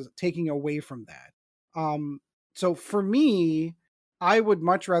thought process, taking away from that. So for me, I would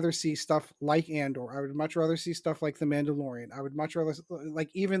much rather see stuff like Andor. I would much rather see stuff like The Mandalorian. I would much rather,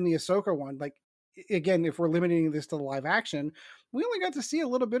 like even the Ahsoka one. Like, again, if we're limiting this to the live action, we only got to see a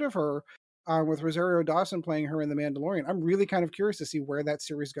little bit of her with Rosario Dawson playing her in The Mandalorian. I'm really kind of curious to see where that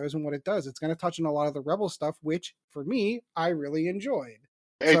series goes and what it does. It's going to touch on a lot of the Rebel stuff, which for me, I really enjoyed.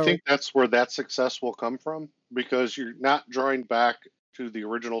 I think that's where that success will come from, because you're not drawing back to the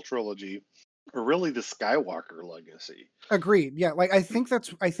original trilogy, or really the Skywalker legacy. Agreed. Yeah, like I think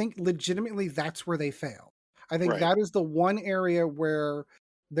legitimately that's where they fail. I think that is the one area where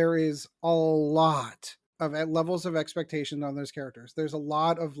there is a lot of levels of expectation on those characters. There's a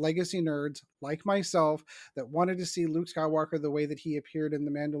lot of legacy nerds like myself that wanted to see Luke Skywalker the way that he appeared in The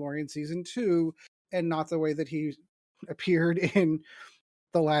Mandalorian season 2, and not the way that he appeared in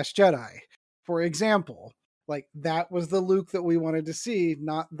The Last Jedi, for example. Like that was the Luke that we wanted to see,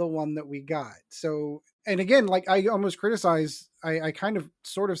 not the one that we got. So, and again, like I almost criticize, I kind of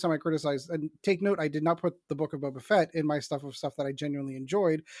sort of semi criticize, and take note, I did not put the Book of Boba Fett in my stuff of stuff that I genuinely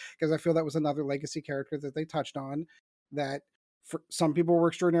enjoyed, because I feel that was another legacy character that they touched on that for some people were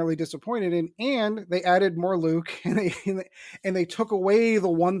extraordinarily disappointed in, and they added more Luke, and they took away the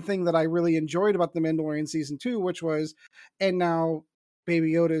one thing that I really enjoyed about the Mandalorian season 2, which was, and now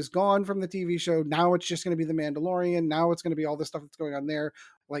Baby Yoda is gone from the TV show. Now it's just going to be the Mandalorian. Now it's going to be all the stuff that's going on there.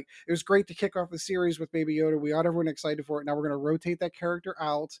 Like, it was great to kick off the series with Baby Yoda. We got everyone excited for it. Now we're going to rotate that character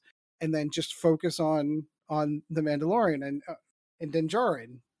out and then just focus on the Mandalorian and Din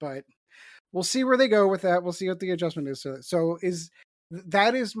Djarin. But we'll see where they go with that. We'll see what the adjustment is to it. So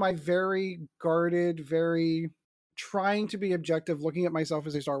that is my very guarded, very trying to be objective, looking at myself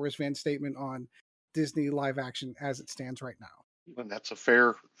as a Star Wars fan statement on Disney live action as it stands right now. And that's a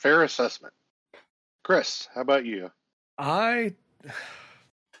fair assessment. Chris, how about you? I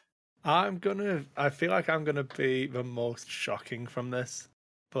feel like I'm gonna be the most shocking from this,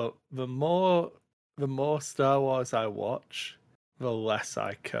 but the more Star Wars I watch, the less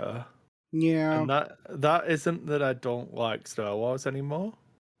I care. Yeah. And that isn't that I don't like Star Wars anymore.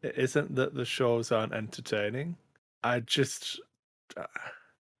 It isn't that the shows aren't entertaining. I just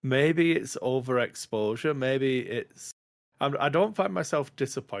maybe it's overexposure. Maybe it's I don't find myself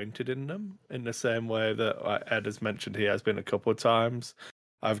disappointed in them in the same way that Ed has mentioned he has been a couple of times.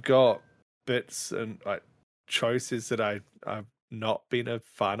 I've got bits and like choices that I've not been a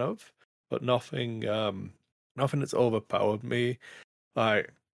fan of, but nothing that's overpowered me.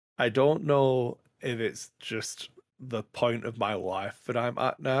 Like, I don't know if it's just the point of my life that I'm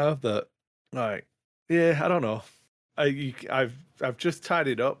at now that, like, yeah, I don't know. I've just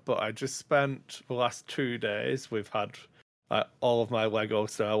tidied up, but I just spent the last 2 days. We've had all of my Lego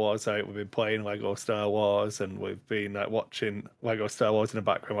Star Wars out. We've been playing Lego Star Wars, and we've been watching Lego Star Wars in the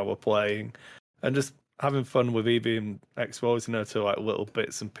background while we're playing, and just having fun with Evie, exposing her to like little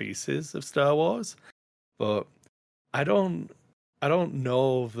bits and pieces of Star Wars. But I don't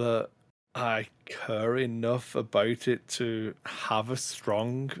know that I care enough about it to have a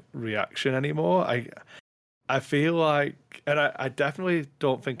strong reaction anymore. I feel like, and I definitely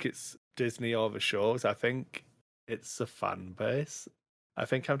don't think it's Disney or the shows. I think it's the fan base. I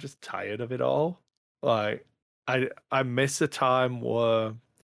think I'm just tired of it all. Like, I miss a time where,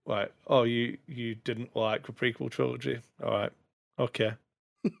 like, oh, you didn't like the prequel trilogy. All right, okay.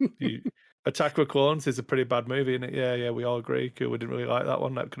 Attack of the Clones is a pretty bad movie, isn't it? Yeah, we all agree. Cool. We didn't really like that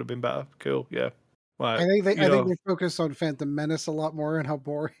one. That could have been better. Cool. Yeah. Like, I think they focus on Phantom Menace a lot more and how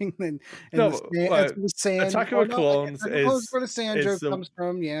boring and the sand. Attack of the Clones is where the sand joke comes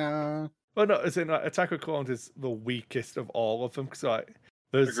from. Yeah. Well, no, as in like Attack of the Clones is the weakest of all of them because like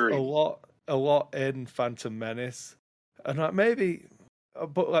there's Agreed. a lot in Phantom Menace, and like maybe,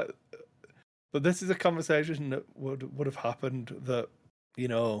 but this is a conversation that would have happened that, you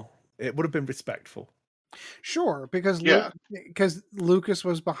know, it would have been respectful. Sure, because Lucas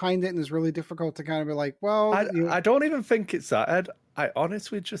was behind it, and it's really difficult to kind of be like, well, I don't even think it's that, Ed. I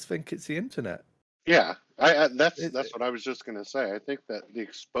honestly just think it's the internet. Yeah, that's what I was just going to say. I think that the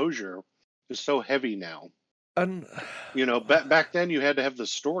exposure is so heavy now. And you know, back then you had to have the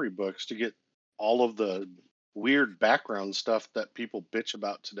storybooks to get all of the weird background stuff that people bitch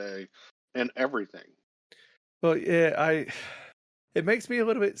about today and everything. Well, yeah, it makes me a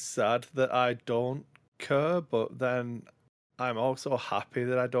little bit sad that I don't care, but then I'm also happy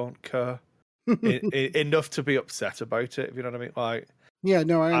that I don't care enough to be upset about it, if you know what I mean. Like, yeah,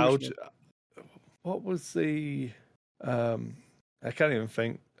 no, I understand. What was the I can't even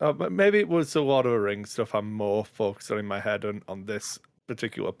think. Oh, but maybe it was the Lord of the Rings stuff. I'm more focused on in my head on this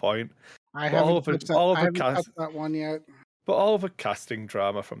particular point. I haven't touched that one yet. But all of the casting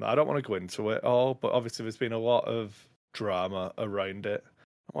drama from that, I don't want to go into it all, but obviously there's been a lot of drama around it.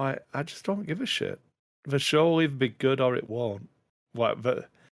 Why? I just don't give a shit. The show will either be good or it won't. Why? But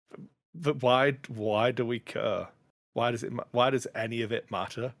why do we care? Why does any of it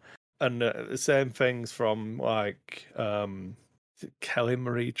matter? And the same things from like Kelly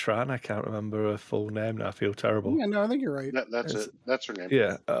Marie Tran. I can't remember her full name now. I feel terrible. Yeah, no, I think you're right. That's it. That's her name.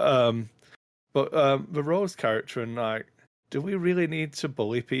 Yeah. But the Rose character, and like, do we really need to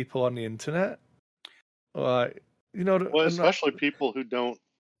bully people on the internet? Like, you know, well, especially people who don't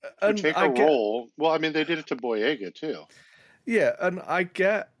take a role. Well, I mean, they did it to Boyega too. Yeah, and I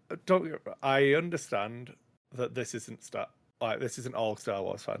understand that this isn't this isn't all Star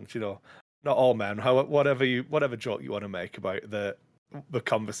Wars fans, you know, not all men. Whatever joke you want to make about the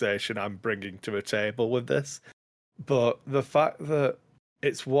conversation I'm bringing to a table with this, but the fact that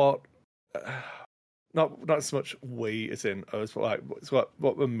it's what not so much we as in us, but like it's what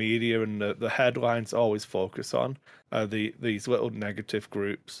the media and the headlines always focus on, these little negative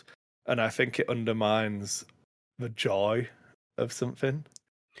groups, and I think it undermines the joy of something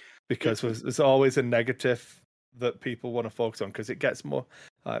because there's always a negative that people want to focus on because it gets more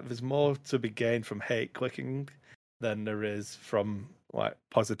there's more to be gained from hate clicking than there is from like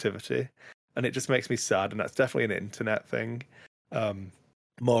positivity, and it just makes me sad, and that's definitely an internet thing.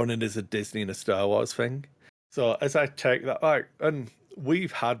 More than it is a Disney and a Star Wars thing. So as I take that, like, and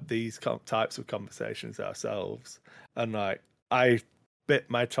we've had these types of conversations ourselves, and like, I bit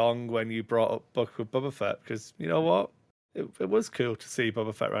my tongue when you brought up Book of Boba Fett because you know what, it was cool to see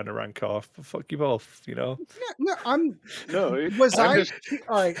Boba Fett run a rank off. But fuck you both, you know. Yeah, I'm. No, Was I'm I? just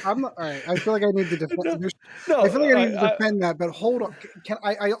All right, I'm not. All right, I feel like I need to defend. No, I feel like I need to defend that, but hold on. Can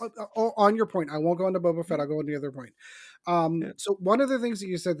I? On your point, I won't go into Boba Fett. I'll go into the other point. Yeah. So one of the things that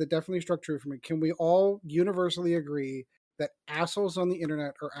you said that definitely struck true for me. Can we all universally agree that assholes on the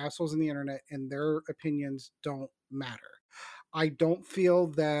internet are assholes on the internet, and their opinions don't matter? I don't feel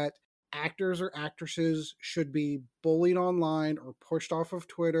that actors or actresses should be bullied online or pushed off of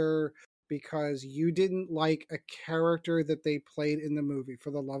Twitter because you didn't like a character that they played in the movie.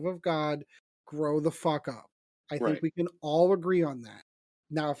 For the love of God, grow the fuck up. I think right. we can all agree on that.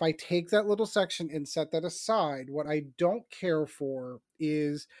 Now, if I take that little section and set that aside, what I don't care for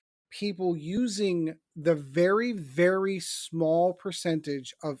is people using the very, very small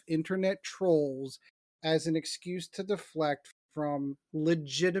percentage of internet trolls as an excuse to deflect from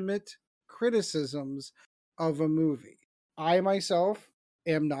legitimate criticisms of a movie. I myself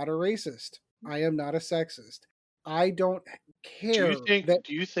am not a racist. I am not a sexist. I don't care that.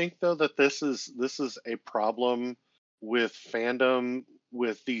 Do you think though that this is a problem with fandom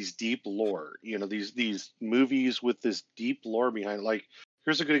with these deep lore? You know, these movies with this deep lore behind it. Like,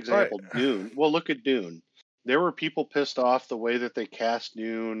 here's a good Right. example, Dune. Well, look at Dune. There were people pissed off the way that they cast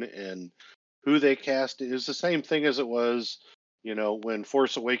Dune and who they cast. It was the same thing as it was, you know, when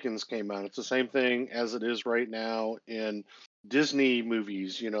Force Awakens came out. It's the same thing as it is right now in Disney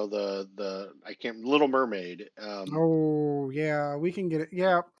movies. You know, the I can't Little Mermaid. Oh yeah, we can get it.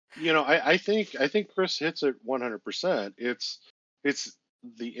 Yeah, You know, I think Chris hits it 100%. It's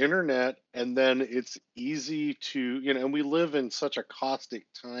the internet, and then it's easy to, you know, and we live in such a caustic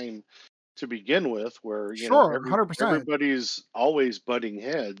time to begin with, where, you know, sure, 100%. everybody's always butting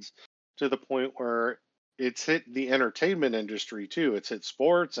heads to the point where it's hit the entertainment industry too. It's hit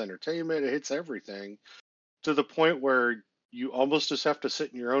sports, entertainment, it hits everything to the point where you almost just have to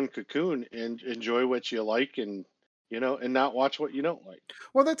sit in your own cocoon and enjoy what you like, and you know, and not watch what you don't like.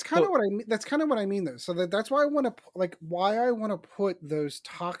 Well, that's kind of But what I mean. That's kind of what I mean, though. So that's why I want to why I want to put those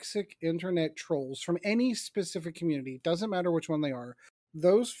toxic internet trolls from any specific community. Doesn't matter which one they are.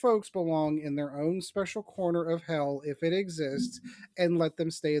 Those folks belong in their own special corner of hell if it exists, and let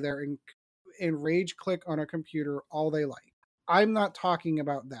them stay there and rage click on a computer all they like. I'm not talking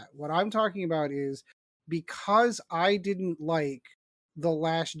about that. What I'm talking about is because I didn't like The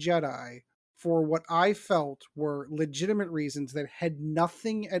Last Jedi for what I felt were legitimate reasons that had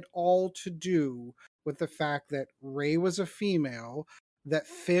nothing at all to do with the fact that Rey was a female, that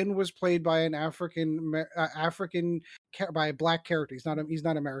Finn was played by an African by a black character. He's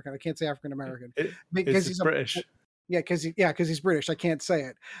not American. I can't say African American because he's British. because he's British. I can't say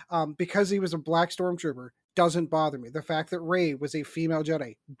it. Because he was a black stormtrooper doesn't bother me. The fact that Rey was a female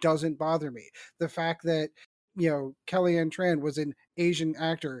Jedi doesn't bother me. The fact that, you know, Kellyanne Tran was an Asian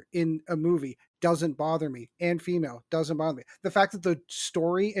actor in a movie doesn't bother me, and female doesn't bother me. The fact that the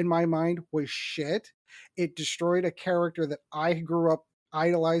story in my mind was shit, it destroyed a character that I grew up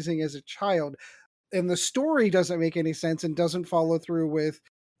idolizing as a child, and the story doesn't make any sense and doesn't follow through with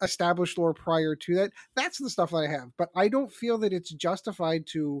established lore prior to that. That's the stuff that I have, but I don't feel that it's justified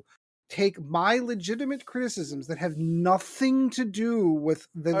to take my legitimate criticisms that have nothing to do with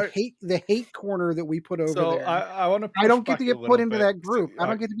the hate corner that we put over there. I want to. I don't get to get put into that group. I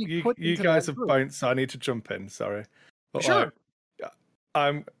don't get to be put into that group. You guys have bounced, so I need to jump in. Sorry, but sure.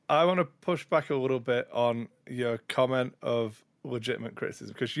 I want to push back a little bit on your comment of legitimate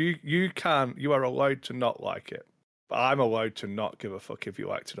criticism because you are allowed to not like it, but I'm allowed to not give a fuck if you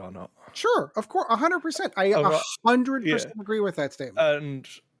liked it or not. Sure, of course, 100%. I 100% agree with that statement. And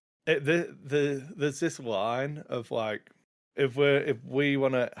there's this line of like, if we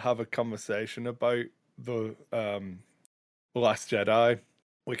want to have a conversation about the Last Jedi,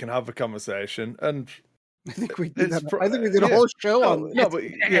 we can have a conversation, and I think we did that. I think we did a whole show on this. No, but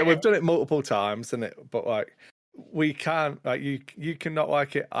yeah, we've done it multiple times, but like, we can't, like, you cannot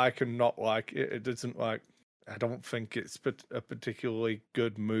like it, I cannot like it. It doesn't, like, I don't think it's a particularly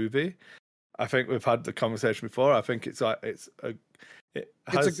good movie. I think we've had the conversation before. I think it It's a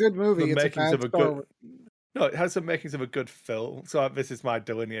has good movie. the It's a makings bad of a Star good. Wars. No, it has the makings of a good film. So this is my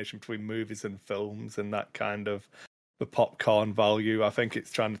delineation between movies and films, and that kind of the popcorn value. I think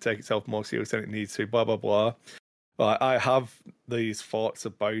it's trying to take itself more seriously than it needs to. Blah blah blah. But I have these thoughts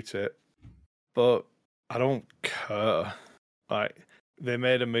about it, but I don't care. Like they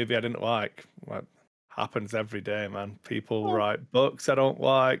made a movie I didn't like. Like happens every day, man. People Well, write books I don't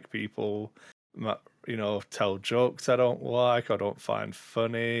like. People, tell jokes I don't like. I don't find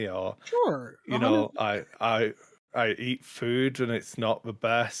funny, or sure, 100. I eat food and it's not the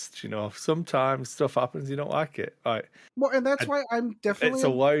best. Sometimes stuff happens you don't like it. Well, and that's I, why I'm definitely it's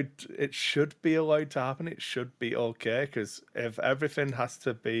allowed. It should be allowed to happen. It should be okay, because if everything has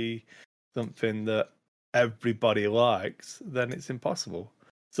to be something that everybody likes, then it's impossible.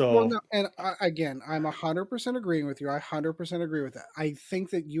 Well, So no, and again, I'm 100% agreeing with you. I 100% agree with that. I think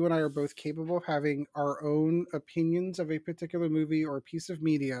that you and I are both capable of having our own opinions of a particular movie or piece of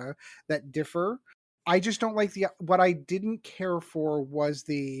media that differ. I just don't like what I didn't care for was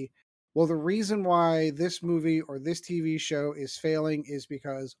the reason why this movie or this TV show is failing is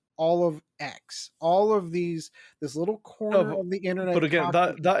because all of X, all of this little no, corner of the internet but again,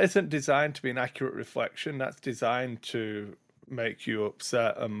 talking. that isn't designed to be an accurate reflection. That's designed to make you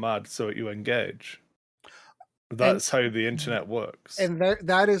upset and mad so that you engage. And That's how the internet works. and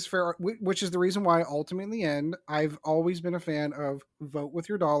that is fair, which is the reason why ultimately in the end I've always been a fan of vote with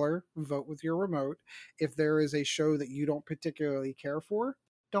your dollar, vote with your remote. If there is a show that you don't particularly care for,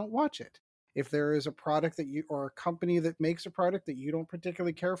 don't watch it. If there is a product or a company that makes a product that you don't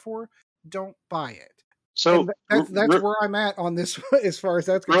particularly care for, don't buy it. So And that's where I'm at on this as far as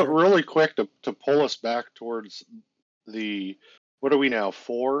that's concerned. really quick to pull us back towards the, what are we now,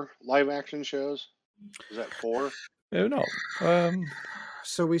 4 live action shows? Is that 4? No.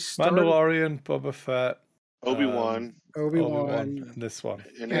 So we started Mandalorian, Boba Fett, Obi-Wan, Obi-Wan, and this one.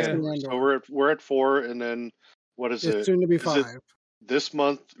 and Cassian Andor. Andor. So we're at 4, and then what is It's it? soon to be Is 5. it this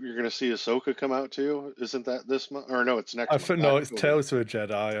month you're going to see Ahsoka come out too? Isn't that this month? Or no, it's next I month. think no, it's October. Tales of a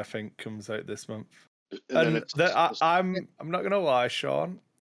Jedi. I think comes out this month. And then it's I'm not gonna lie, Sean.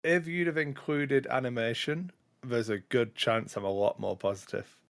 If you'd have included animation, there's a good chance I'm a lot more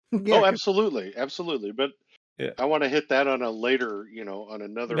positive. Yeah, oh, absolutely, absolutely. But Yeah. I want to hit that on a later, on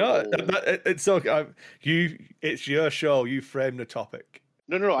another. No, whole... it's okay. It's your show. You frame the topic.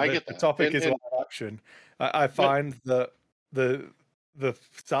 No, I get that. The topic is live action. I find that the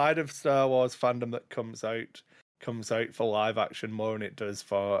side of Star Wars fandom that comes out for live action more than it does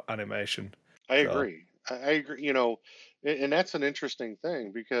for animation. I agree. I agree. And that's an interesting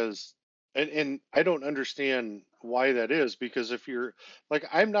thing because, and I don't understand why that is, because if you're like,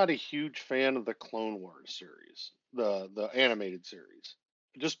 I'm not a huge fan of the Clone Wars series, the animated series,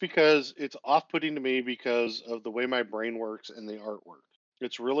 just because it's off-putting to me because of the way my brain works and the artwork.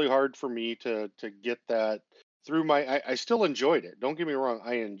 It's really hard for me to get that through I still enjoyed it. Don't get me wrong,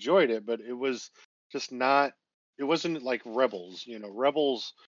 I enjoyed it, but it was just not. It wasn't like Rebels.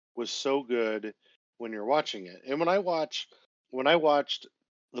 Rebels was so good when you're watching it. And when I watched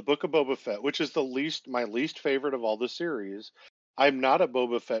the Book of Boba Fett, which is my least favorite of all the series, I'm not a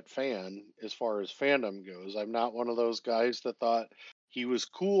Boba Fett fan as far as fandom goes. I'm not one of those guys that thought he was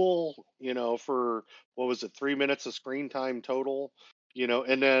cool, for what was it, 3 minutes of screen time total,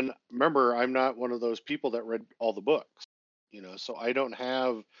 and then remember, I'm not one of those people that read all the books, so I don't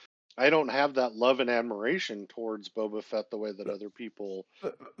have that love and admiration towards Boba Fett the way that other people.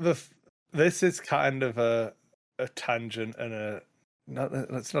 This is kind of a tangent and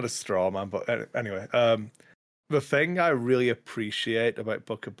it's not a straw man, but anyway, the thing I really appreciate about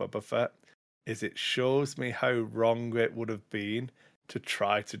Book of Boba Fett is it shows me how wrong it would have been to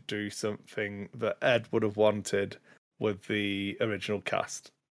try to do something that Ed would have wanted with the original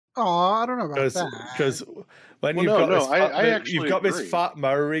cast. Oh, I don't know about that. Because when you've got this fat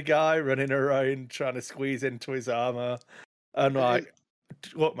Maori guy running around trying to squeeze into his armor, and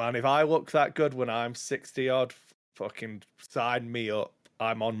look, man, if I look that good when I'm 60 odd, fucking sign me up.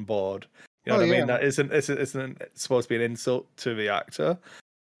 I'm on board. You know what I mean? That isn't supposed to be an insult to the actor,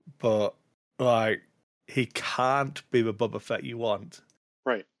 but like he can't be the Boba Fett you want.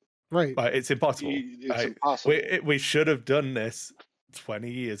 Right. Right. Like, it's impossible. It's impossible. We should have done this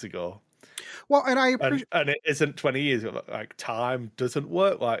 20 years ago. Well, and I appreciate, and it isn't 20 years ago. Like, time doesn't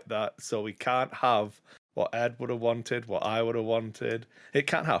work like that, so we can't have what Ed would have wanted, what I would have wanted. It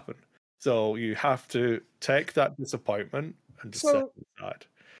can't happen. So you have to take that disappointment and just set it aside.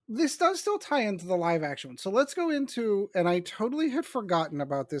 this does still tie into the live action one. So let's go into, and I totally had forgotten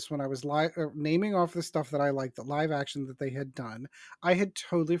about this when I was naming off the stuff that I liked, the live action that they had done. I had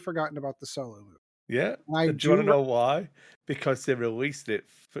totally forgotten about the Solo movie. Yeah. And I Do you want to know why? Because they released it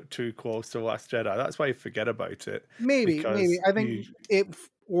too close to Last Jedi. That's why you forget about it. Maybe. Because I think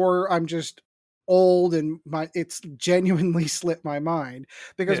or I'm just old and it's genuinely slipped my mind,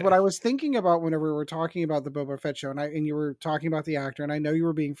 because what I was thinking about whenever we were talking about the Boba Fett show, and you were talking about the actor, and I know you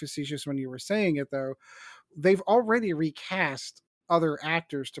were being facetious when you were saying it, though, they've already recast other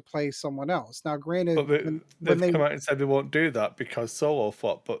actors to play someone else. Now, granted, but they've come out and said they won't do that because Solo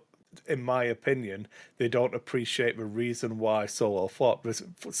flopped, but in my opinion, they don't appreciate the reason why Solo flopped.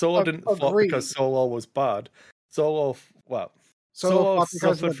 Solo didn't flop because Solo was bad. Solo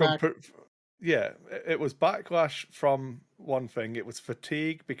suffered from it was backlash from one thing. It was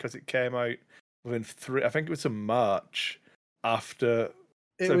fatigue because it came out within I think it was in March after.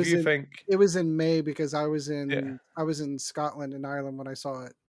 It was in May because I was in Scotland and Ireland when I saw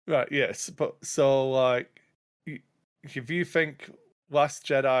it. Right. Yes, but so like, if you think Last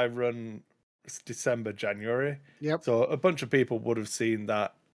Jedi run December, January, so a bunch of people would have seen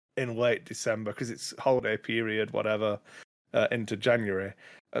that in late December because it's holiday period, whatever, into January.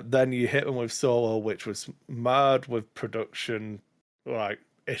 Then you hit them with Solo, which was mad with production like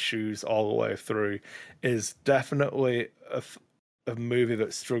issues all the way through, is definitely a movie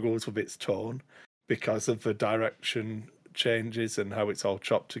that struggles with its tone because of the direction changes and how it's all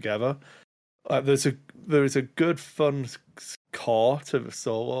chopped together. There is a good fun core to the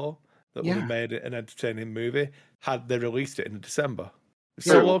Solo that would have made it an entertaining movie had they released it in December. If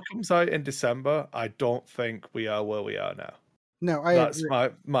Solo comes out in December, I don't think we are where we are now. No, that's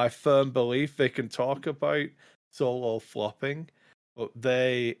my firm belief. They can talk about Solo flopping, but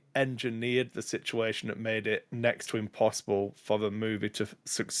they engineered the situation that made it next to impossible for the movie to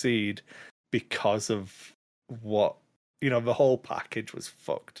succeed because of what, the whole package was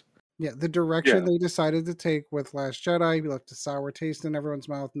fucked. Yeah, the direction they decided to take with Last Jedi left a sour taste in everyone's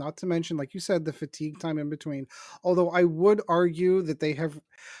mouth, not to mention, like you said, the fatigue time in between. Although I would argue that they have,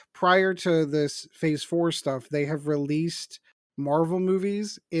 prior to this Phase 4 stuff, they have released Marvel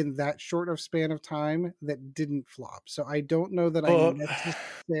movies in that short of span of time that didn't flop. So I don't know that I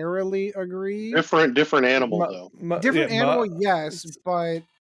necessarily agree. Different animal, though. Different animal, yes, but...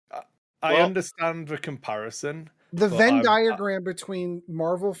 I understand the comparison. The Venn diagram between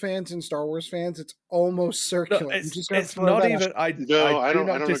Marvel fans and Star Wars fans, it's almost circular. It's not even. I do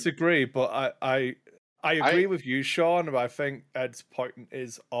not disagree, but I agree with you, Sean. But I think Ed's point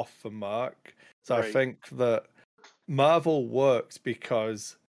is off the mark. So I think that Marvel works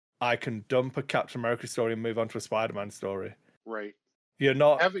because I can dump a Captain America story and move on to a Spider-Man story. Right. You're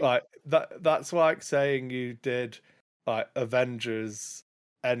not like that. That's like saying you did like Avengers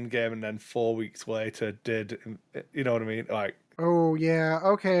Endgame and then 4 weeks later did, you know what I mean? Like, oh yeah,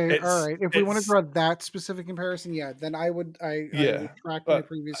 okay, all right. If we want to draw that specific comparison, then I would retract my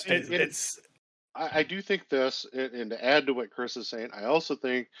previous statement. I do think this, and to add to what Chris is saying, I also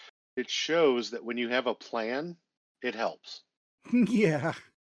think it shows that when you have a plan, it helps. Yeah.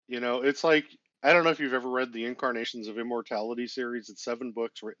 It's like, I don't know if you've ever read the Incarnations of Immortality series. It's 7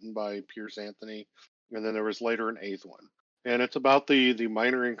 books written by Pierce Anthony, and then there was later an 8th one. And it's about the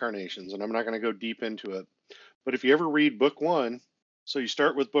minor incarnations, and I'm not going to go deep into it. But if you ever read book 1, so you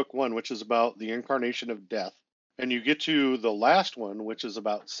start with book 1, which is about the incarnation of death, and you get to the last one, which is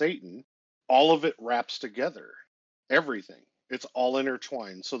about Satan, all of it wraps together. Everything. It's all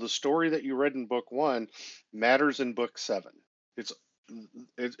intertwined. So the story that you read in book 1 matters in book 7.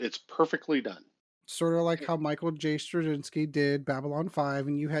 It's perfectly done. Sort of like how Michael J. Straczynski did Babylon 5,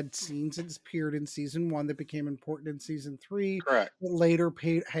 and you had scenes that appeared in season 1 that became important in season 3. Correct. That later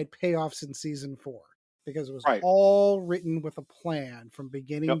had payoffs in season 4 because it was all written with a plan from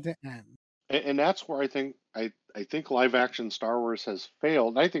beginning to end. And that's where I think live action Star Wars has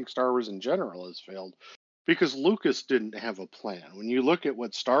failed. I think Star Wars in general has failed because Lucas didn't have a plan. When you look at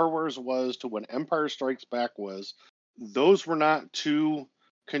what Star Wars was to when Empire Strikes Back was, those were not two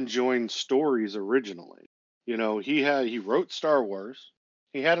conjoined stories originally. He wrote Star Wars.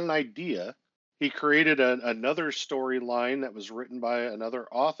 He had an idea. He created another storyline that was written by another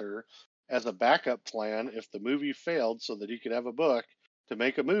author as a backup plan if the movie failed, so that he could have a book to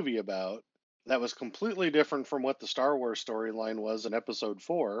make a movie about. That was completely different from what the Star Wars storyline was in Episode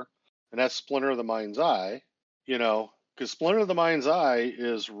 4, and that's Splinter of the Mind's Eye. Because Splinter of the Mind's Eye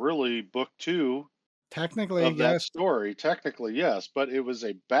is really book 2 technically of that story. Technically, yes, but it was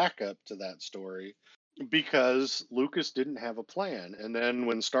a backup to that story because Lucas didn't have a plan. And then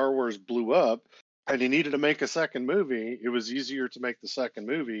when Star Wars blew up, and he needed to make a second movie. It was easier to make the second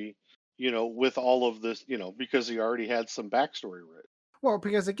movie, with all of this, because he already had some backstory written, Well,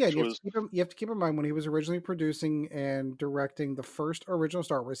 because again, which was you have to keep in mind when he was originally producing and directing the first original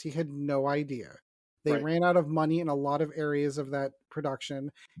Star Wars, he had no idea. They right. ran out of money in a lot of areas of that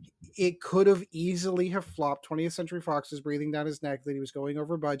production. It could have easily have flopped. 20th Century Fox was breathing down his neck that he was going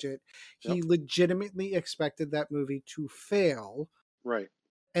over budget. Yep. He legitimately expected that movie to fail. Right.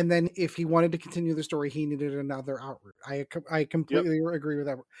 And then if he wanted to continue the story, he needed another outroute. I completely agree with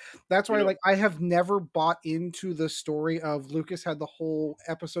that. That's why, like, I have never bought into the story of Lucas had the whole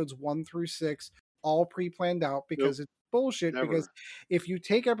episodes 1 through 6 all pre-planned out, because it's bullshit. Never. Because if you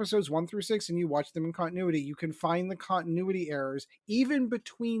take episodes 1 through 6 and you watch them in continuity, you can find the continuity errors even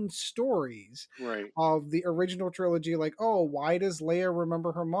between stories Right. of the original trilogy. Like, oh, why does Leia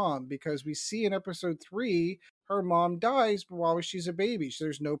remember her mom? Because we see in episode 3 her mom dies while she's a baby, so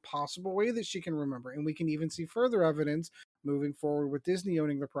there's no possible way that she can remember. And we can even see further evidence moving forward with Disney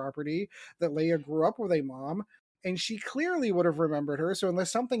owning the property that Leia grew up with a mom, and she clearly would have remembered her. So unless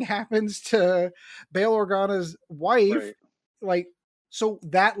something happens to Bail Organa's wife, Right. so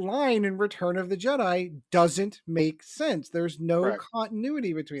that line in Return of the Jedi doesn't make sense. There's no Correct.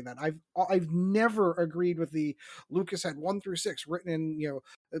 continuity between that. I've never agreed with the Lucas had 1 through 6 written in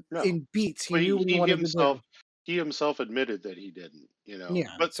No. in beats. He But knew what he wanted to do. he himself admitted that he didn't,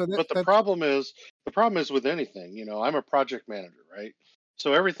 Yeah. But So but that's the problem is with anything, I'm a project manager, right?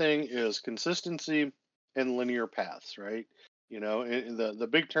 So everything is consistency and linear paths, right? And the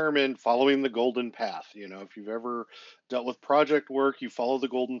big term in following the golden path. If you've ever dealt with project work, you follow the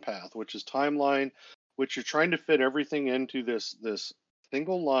golden path, which is timeline, which you're trying to fit everything into this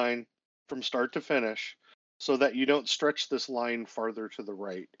single line from start to finish, so that you don't stretch this line farther to the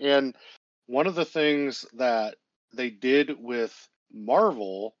right. And one of the things that they did with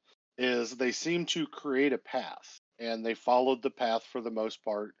Marvel is they seemed to create a path, and they followed the path for the most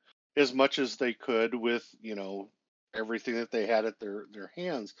part as much as they could with, everything that they had at their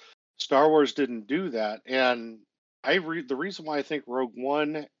hands. Star Wars didn't do that, and the reason why I think Rogue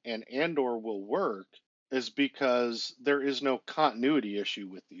One and Andor will work is because there is no continuity issue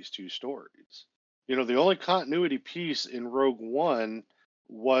with these two stories. The only continuity piece in Rogue One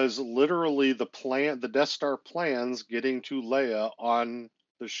was literally the Death Star plans getting to Leia on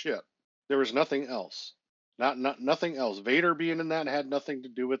the ship. There was nothing else. Nothing else. Vader being in that had nothing to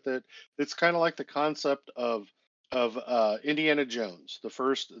do with it. It's kind of like the concept of Indiana Jones, the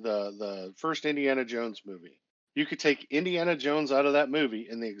first Indiana Jones movie. You could take Indiana Jones out of that movie,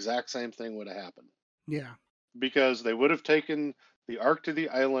 and the exact same thing would have happened. Yeah. Because they would have taken the Ark to the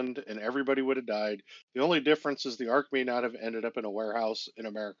island, and everybody would have died. The only difference is the Ark may not have ended up in a warehouse in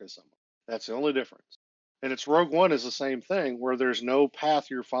America somewhere. That's the only difference. And it's Rogue One is the same thing, where there's no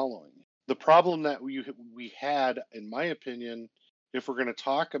path you're following. The problem that we had, in my opinion, if we're going to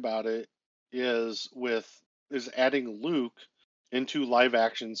talk about it, is adding Luke into live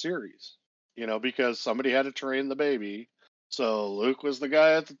action series. Because somebody had to train the baby. So Luke was the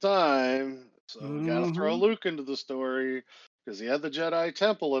guy at the time. So we got to throw Luke into the story because he had the Jedi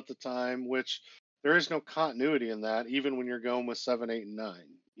Temple at the time, which there is no continuity in that, even when you're going with 7, 8, and 9.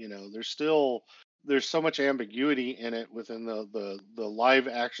 There's so much ambiguity in it within the live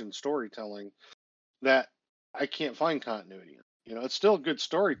action storytelling that I can't find continuity. It's still good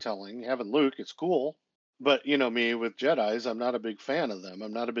storytelling. Having Luke, it's cool. But me with Jedis, I'm not a big fan of them.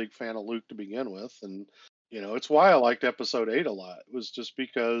 I'm not a big fan of Luke to begin with, and it's why I liked Episode 8 a lot. It was just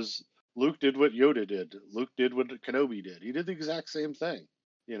because Luke did what Yoda did. Luke did what Kenobi did. He did the exact same thing.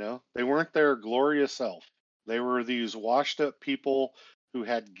 They weren't their glorious self. They were these washed up people who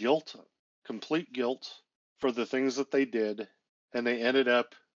had guilt, complete guilt for the things that they did, and they ended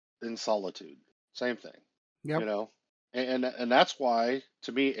up in solitude. Same thing. Yep. And that's why,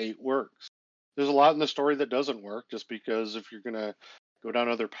 to me, 8 works. There's a lot in the story that doesn't work, just because if you're gonna go down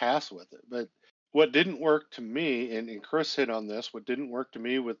other paths with it. But what didn't work to me, and Chris hit on this, what didn't work to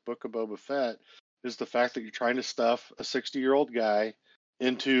me with Book of Boba Fett is the fact that you're trying to stuff a 60-year-old guy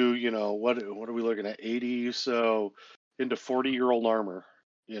into, what are we looking at, 80, so into 40-year-old armor.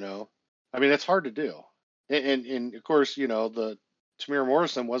 I mean, that's hard to do. And of course, the Tamir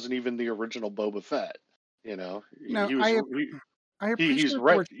Morrison wasn't even the original Boba Fett. No, He was I appreciate he's what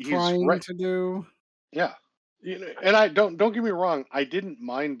right. we're He's trying right. to do. Yeah. And I don't get me wrong, I didn't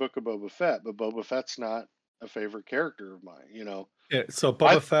mind Book of Boba Fett, but Boba Fett's not a favorite character of mine. Yeah, so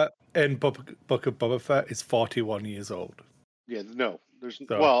Boba Fett in Book of Boba Fett is 41 years old. Yeah, no, there's So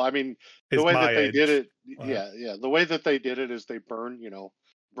well, I mean, the way that they did it, Wow. yeah, the way that they did it is they burn,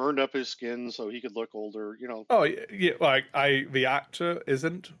 burned up his skin so he could look older. Oh yeah, like the actor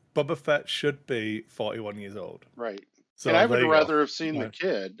isn't. Boba Fett should be 41 years old. Right. And So I would there you go. rather have seen the Yeah.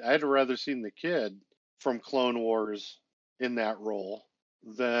 kid. I'd rather seen the kid from Clone Wars in that role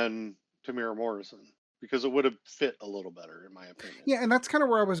than Tamira Morrison because it would have fit a little better, in my opinion. Yeah, and that's kind of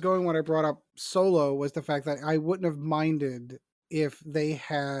where I was going when I brought up Solo, was the fact that I wouldn't have minded if they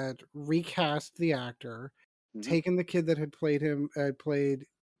had recast the actor, Mhm. taken the kid that had played him,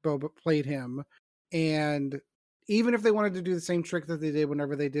 played him, and even if they wanted to do the same trick that they did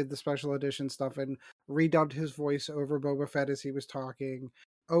whenever they did the special edition stuff and redubbed his voice over Boba Fett as he was talking,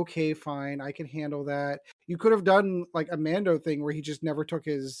 okay, fine, I can handle that. You could have done like a Mando thing where he just never took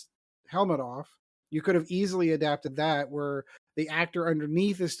his helmet off. You could have easily adapted that where the actor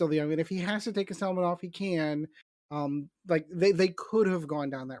underneath is still the young, and if he has to take his helmet off, he can. Like they could have gone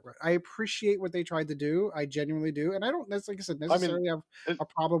down that road. I appreciate what they tried to do. I genuinely do, and I don't, like I said, necessarily have it, a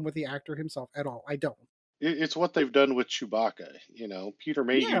problem with the actor himself at all. I don't. it's what they've done with Chewbacca. Peter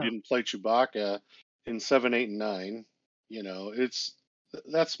Mayhew Yeah, didn't play Chewbacca in 7, 8, and 9.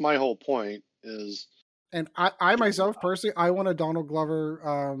 That's my whole point is. and I myself personally, I want a Donald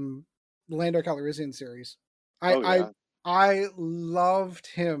Glover, Lando Calrissian series. Oh yeah. I loved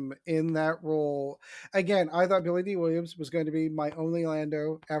him in that role. Again, I thought Billy D. Williams was going to be my only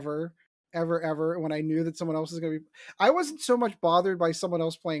Lando ever. When I knew that someone else was going to be, I wasn't so much bothered by someone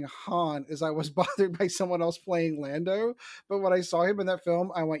else playing Han as I was bothered by someone else playing Lando. But when I saw him in that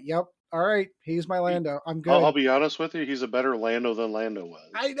film, I went, "Yep, all right, he's my Lando. I'm good." I'll be honest with you. He's a better Lando than Lando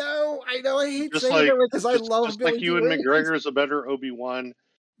was. I know. I hate Just saying like it because I love just Billy like D. Ewan Williams. McGregor is a better Obi-Wan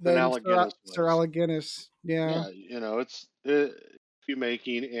than Then Alec Guinness Sir was. Alec Guinness. Yeah. Yeah, it's movie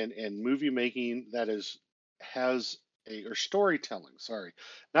making and movie making that has or storytelling. Sorry,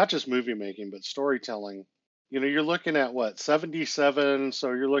 not just movie making, but storytelling. You're looking at what 77,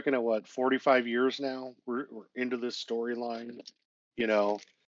 so you're looking at what 45 years now. We're into this storyline. You know,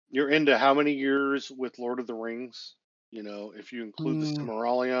 you're into how many years with Lord of the Rings? If you include the Mm.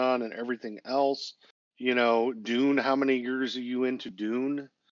 Silmarillion and everything else. Dune. How many years are you into Dune?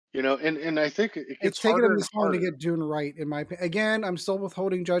 And I think it It's gets taken harder them and this long to harder. get Dune right, in my opinion. Again, I'm still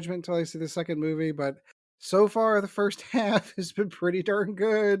withholding judgment until I see the second movie, but so far the first half has been pretty darn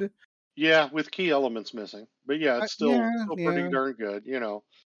good. Yeah, with key elements missing, but yeah, it's still Yeah, still pretty yeah. darn good.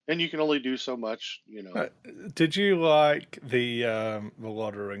 And you can only do so much. Did you like the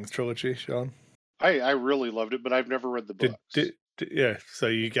Lord of the Rings trilogy, Sean? I really loved it, but I've never read the books. Yeah, so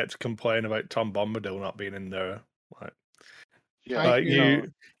you get to complain about Tom Bombadil not being in there. Yeah, Like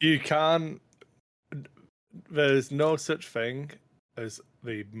you can. There's no such thing as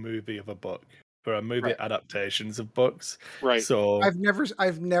the movie of a book. There are movie Right. adaptations of books. Right. So I've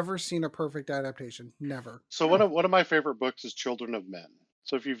never seen a perfect adaptation. Never. So one of my favorite books is Children of Men.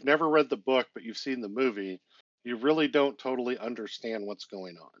 So if you've never read the book but you've seen the movie, you really don't totally understand what's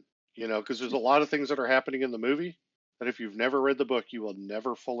going on. Because there's a lot of things that are happening in the movie that if you've never read the book, you will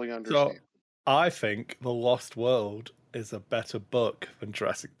never fully understand. I think The Lost World is a better book than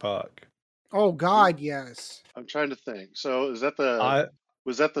Jurassic Park. Oh God, yes. I'm trying to think. So is that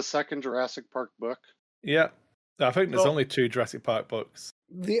was that the second Jurassic Park book? Yeah, I think there's only 2 Jurassic Park books.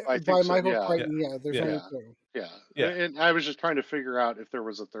 By Michael Crichton, yeah. There's only 2. Yeah. And I was just trying to figure out if there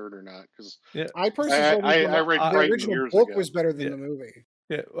was a third or not because I personally I read the Crichton original years book ago. was better than the movie.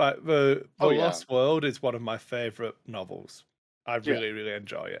 Yeah, like the Lost World is one of my favorite novels. I really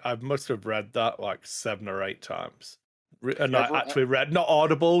enjoy it. I must have read that like 7 or 8 times. And I actually read, not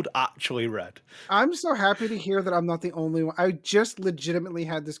audibled, actually read. I'm so happy to hear that I'm not the only one. I just legitimately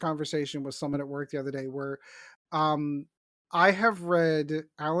had this conversation with someone at work the other day where I have read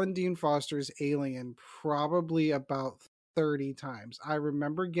Alan Dean Foster's Alien probably about 30 times. I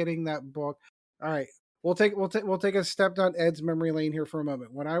remember getting that book. All right. We'll take a step down Ed's memory lane here for a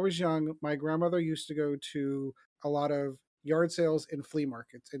moment. When I was young, my grandmother used to go to a lot of yard sales and flea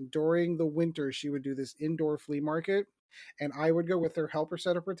markets. And during the winter, she would do this indoor flea market. And I would go with her, help her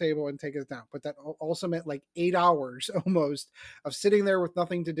set up her table, and take us down. But that also meant like 8 hours almost of sitting there with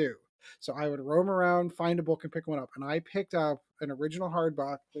nothing to do. So I would roam around, find a book, and pick one up. And I picked up an original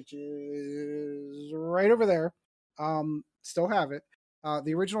hardback, which is right over there. Still have it.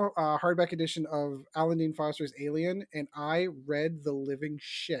 The original hardback edition of Alan Dean Foster's Alien, and I read the living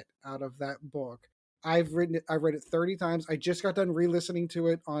shit out of that book. I've read it 30 times. I just got done re-listening to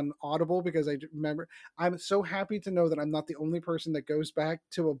it on Audible because I remember. I'm so happy to know that I'm not the only person that goes back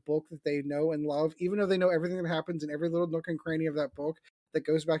to a book that they know and love, even though they know everything that happens in every little nook and cranny of that book, that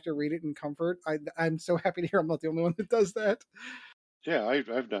goes back to read it in comfort. I'm so happy to hear I'm not the only one that does that. Yeah,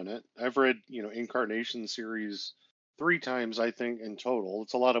 I've done it. I've read, Incarnation series 3 times, I think, in total.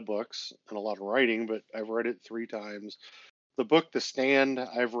 It's a lot of books and a lot of writing, but I've read it 3 times. The book, The Stand,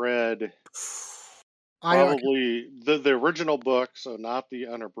 I've read I probably the original book, so not the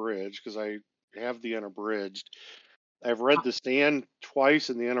unabridged, because I have the unabridged. I've read The Stand twice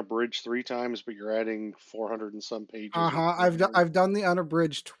and the unabridged 3 times, but you're adding 400 and some pages or I've done the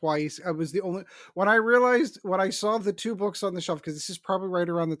unabridged twice. I was the only when I realized when I saw the 2 books on the shelf, because this is probably right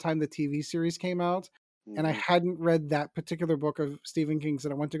around the time the TV series came out, and I Mhm. hadn't read that particular book of Stephen King's,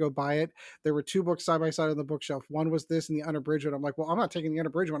 and I went to go buy it. There were 2 books side by side on the bookshelf. One was this and the unabridged one. I'm like, well, I'm not taking the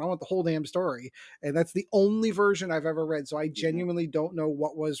unabridged one. I want the whole damn story. And that's the only version I've ever read. So I Mhm. genuinely don't know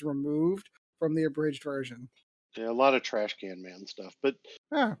what was removed from the abridged version. Yeah, a lot of trash can man stuff, but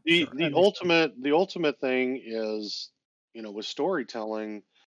Yeah, the sure. the That makes sense. ultimate the ultimate thing is, with storytelling,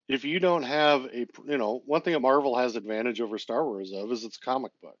 if you don't have one thing that Marvel has advantage over Star Wars of is its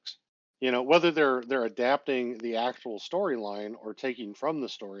comic books. Whether they're adapting the actual storyline or taking from the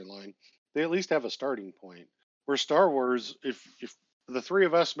storyline, they at least have a starting point. Where Star Wars, if the three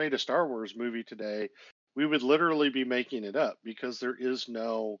of us made a Star Wars movie today, we would literally be making it up because there's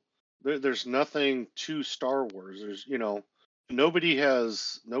nothing to Star Wars. Nobody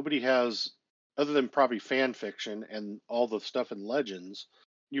has other than probably fan fiction and all the stuff in Legends.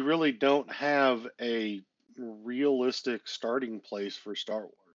 You really don't have a realistic starting place for Star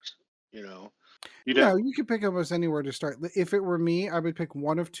Wars. You know, you'd No, have you could pick almost anywhere to start. If it were me, I would pick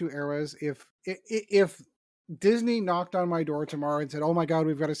one of 2 eras. If Disney knocked on my door tomorrow and said, "Oh my God,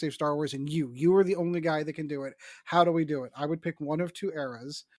 we've got to save Star Wars," and you are the only guy that can do it. How do we do it? I would pick one of 2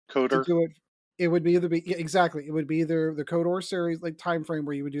 eras to Coder. do it. It would be either be yeah, exactly. It would be either the Kodor series like time frame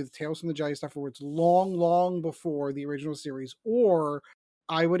where you would do the Tales from the Jedi stuff, where it's long, long before the original series, or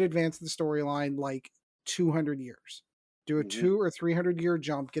I would advance the storyline like 200 years. Do a Hmm. 200 or 300 year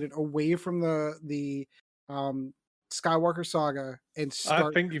jump, get it away from the um, Skywalker saga, and I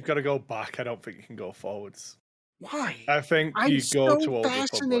start. think you've got to go back. I don't think you can go forwards. Why? I think I'm you go so to Old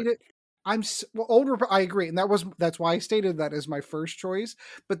Republic. fascinated. Well, I agree, and that's why I stated that as my first choice.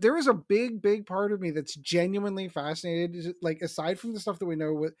 But there is a big, big part of me that's genuinely fascinated. Like aside from the stuff that we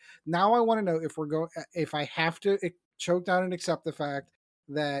know, with now, I want to know if we're going, if I have to choke down and accept the fact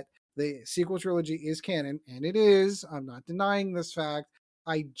that the sequel trilogy is canon, and it is. I'm not denying this fact.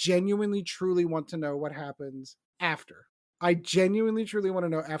 I genuinely, truly want to know what happens after. I genuinely truly want to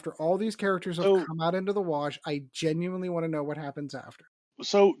know after all these characters have So, come out into the wash. I genuinely want to know what happens after.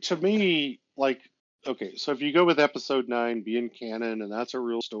 so to me, like, okay, so if you go with Episode 9 being canon, and that's a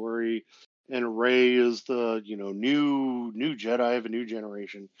real story, and Rey is the new Jedi of a new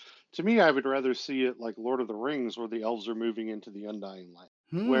generation. To me, I would rather see it like Lord of the Rings, where the elves are moving into the Undying Land,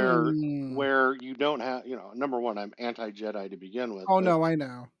 where Hmm. where you don't have, number one, I'm anti Jedi to begin with, Oh but no, I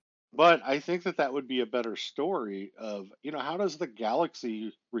know. I think that that would be a better story of, how does the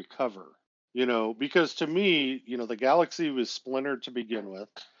galaxy recover? Because to me, the galaxy was splintered to begin with.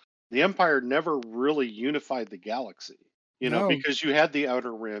 The Empire never really unified the galaxy, No. because you had the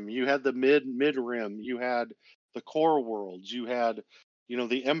outer rim, you had the mid rim, you had the core worlds, you had,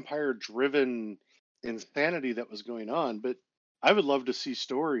 the Empire driven insanity that was going on. But I would love to see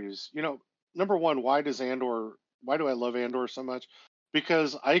stories. Number one, why do I love Andor so much?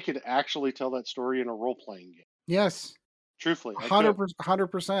 Because I could actually tell that story in a role playing game. Yes. Truthfully, I could, 100%.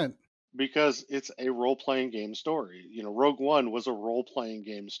 100%. because it's a role playing game story. Rogue One was a role playing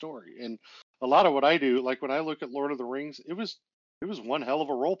game story. And a lot of what I do, like when I look at Lord of the Rings, it was one hell of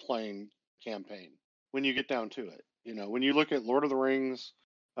a role playing campaign when you get down to it. When you look at Lord of the Rings,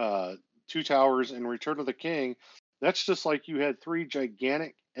 uh, Two Towers, and Return of the King, that's just like you had three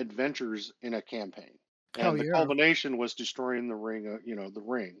gigantic adventures in a campaign. Hell And the yeah. culmination was destroying the ring, the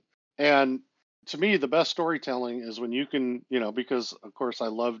ring. And to me, the best storytelling is when you can, because of course I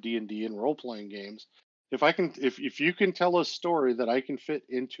love D&D and role playing games. If you can tell a story that I can fit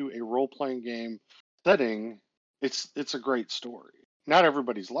into a role playing game setting, it's a great story. Not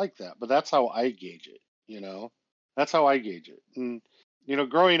everybody's like that, but that's how I gauge it. That's how I gauge it. And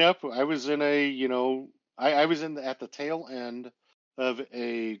growing up, I was in a, I was at the tail end of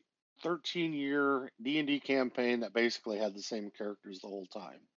a 13-year D&D campaign that basically had the same characters the whole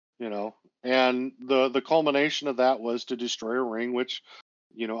time. You know, and the culmination of that was to destroy a ring, which,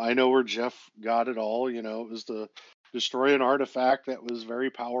 I know where Jeff got it all. It was to destroy an artifact that was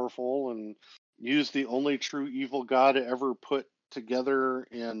very powerful and use the only true evil god ever put together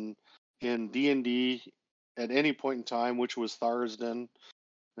in D&D at any point in time, which was Tharsden.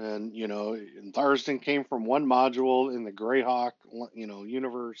 And and Tharsden came from one module in the Greyhawk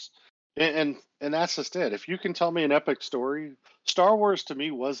universe. And that's just it. If you can tell me an epic story, Star Wars to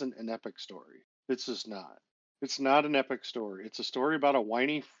me wasn't an epic story. It's just not. It's not an epic story. It's a story about a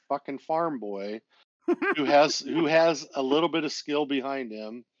whiny fucking farm boy who has a little bit of skill behind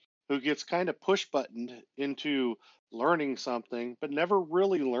him, who gets kind of push buttoned into learning something, but never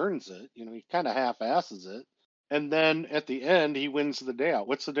really learns it. You know, he kind of half asses it. And then at the end, he wins the day out.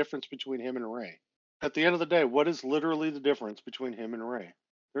 What's the difference between him and Ray? At the end of the day, what is literally the difference between him and Ray?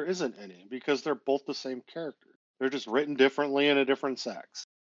 There isn't any, because they're both the same character. They're just written differently in a different sex.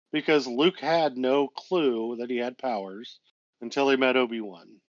 Because Luke had no clue that he had powers until he met Obi-Wan.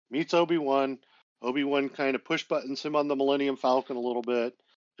 Meets Obi-Wan. Obi-Wan kind of push buttons him on the Millennium Falcon a little bit,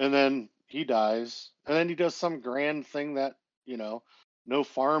 and then he dies. And then he does some grand thing that, you know, no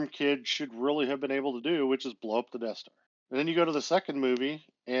farm kid should really have been able to do, which is blow up the Death Star. And then you go to the second movie,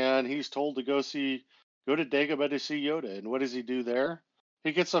 and he's told to go to Dagobah to see Yoda. And what does he do there?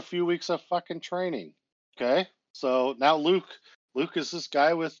 He gets a few weeks of fucking training. Okay? So now Luke is this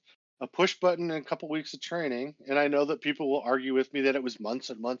guy with a push button and a couple weeks of training. And I know that people will argue with me that it was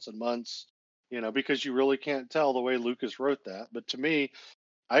months and months and months, you know, because you really can't tell the way Lucas wrote that. But to me,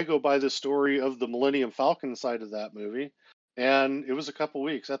 I go by the story of the Millennium Falcon side of that movie, and it was a couple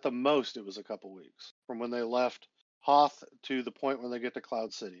weeks. At the most, it was a couple weeks from when they left Hoth to the point when they get to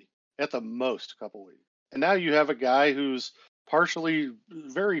Cloud City. At the most, a couple weeks. And now you have a guy who's partially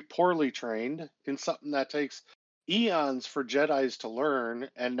very poorly trained in something that takes eons for Jedis to learn,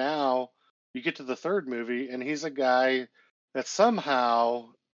 and now you get to the third movie, and he's a guy that somehow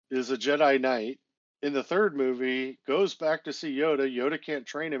is a Jedi Knight. In the third movie, goes back to see Yoda. Yoda can't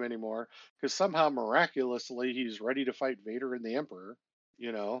train him anymore because somehow miraculously he's ready to fight Vader and the Emperor.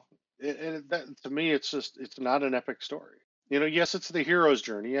 You know, and that, to me, it's not an epic story. You know, yes, it's the hero's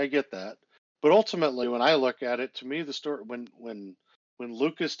journey. I get that, but ultimately, when I look at it, to me, the story when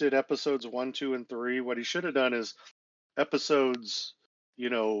Lucas did episodes 1, 2, and 3, what he should have done is episodes,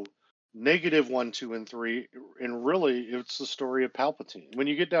 you know, -1, 2, and 3, and really it's the story of Palpatine. When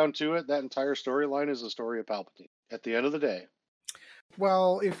you get down to it, that entire storyline is the story of Palpatine at the end of the day.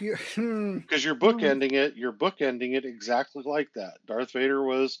 Well, if you because you're bookending it exactly like that. Darth Vader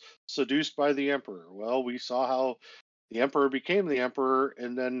was seduced by the Emperor. Well, we saw how the Emperor became the Emperor,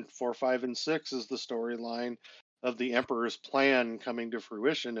 and then 4, 5, and 6 is the storyline of the Emperor's plan coming to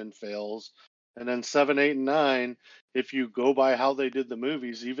fruition and fails. And then 7, 8, and 9, if you go by how they did the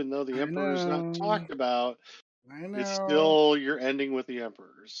movies, even though the I Emperor is not know, talked about, I it's know, still you're ending with the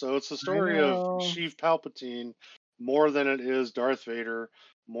Emperor. So it's the I story of know. Sheev Palpatine more than it is Darth Vader,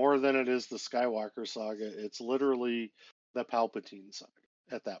 more than it is the Skywalker saga. It's literally the Palpatine saga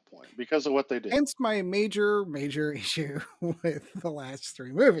at that point because of what they did. Hence my major issue with the last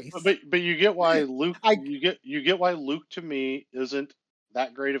three movies. But you get why Luke I you get why Luke to me isn't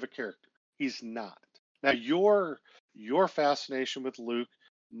that great of a character. He's not. Now your fascination with Luke,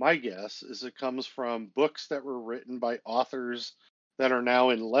 my guess is it comes from books that were written by authors that are now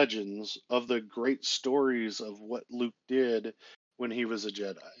in legends of the great stories of what Luke did when he was a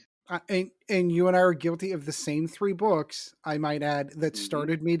Jedi. and you and I are guilty of the same three books, I might add, that hmm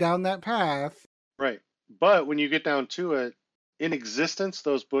started me down that path. Right. But when you get down to it, in existence,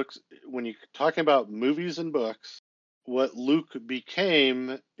 those books, when you're talking about movies and books, what Luke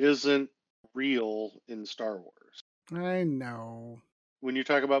became isn't real in Star Wars. I know. When you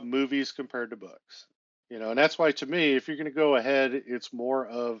talk about movies compared to books, you know, and that's why to me, if you're going to go ahead, it's more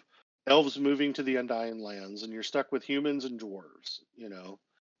of elves moving to the Undying Lands, and you're stuck with humans and dwarves, you know,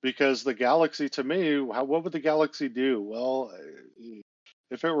 because the galaxy to me, what would the galaxy do? Well,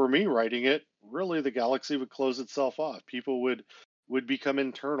 if it were me writing it, really the galaxy would close itself off. People would become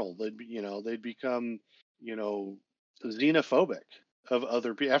internal. They'd be, you know, they'd become, you know, xenophobic of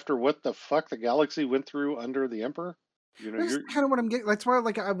other people after what the fuck the galaxy went through under the Emperor. You know, That's you're kind of what I'm getting. That's why,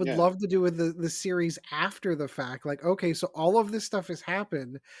 like, I would yeah, love to do with the series after the fact. Like, okay, so all of this stuff has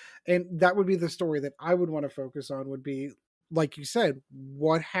happened, and that would be the story that I would want to focus on. Would be, like you said,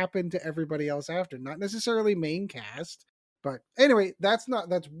 what happened to everybody else after? Not necessarily main cast, but anyway, that's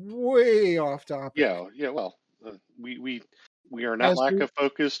way off topic. yeah. Well, we are not As lack we, of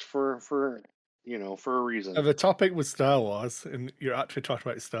focused for you know for a reason. The topic was Star Wars, and you're actually talking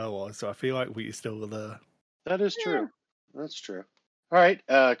about Star Wars, so I feel like we're still there. That is yeah, true. That's true. All right,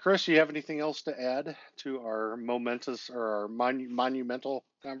 Chris, you have anything else to add to our momentous or our monumental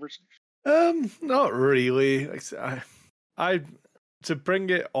conversation? Not really. I to bring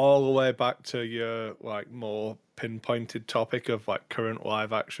it all the way back to your like more pinpointed topic of like current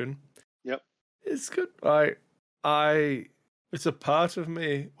live action. Yep. It's good. It's a part of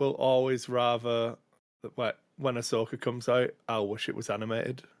me will always rather like when Ahsoka comes out, I'll wish it was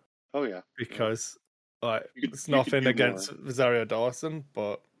animated Oh yeah. because like You could it's nothing do against more. Rosario Dawson,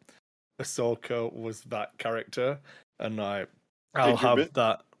 but Ahsoka was that character, and I'll Did you have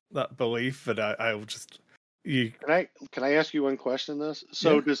that belief, and I'll just you. Can I ask you one question?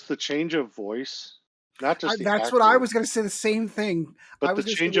 So Yeah. does the change of voice, not just the That's what I actor, was going to say. The same thing. I but the was going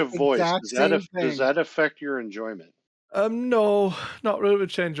to say change the of voice, exact same does thing. that affect your enjoyment? No, not really a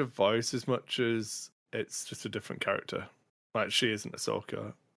change of voice as much as it's just a different character. Like she isn't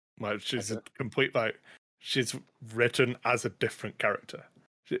Ahsoka. Like she's a Okay. complete she's written as a different character.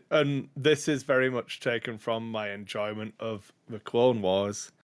 And this is very much taken from my enjoyment of the Clone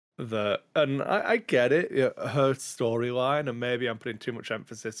Wars. And I get it, her storyline, and maybe I'm putting too much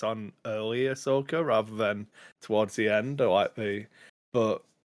emphasis on early Ahsoka rather than towards the end. But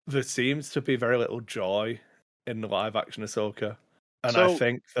there seems to be very little joy in the live action Ahsoka, and I So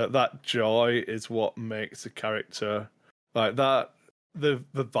think that joy is what makes a character like that. The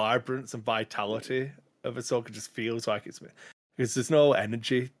vibrance and vitality of Ahsoka just feels like it's because there's no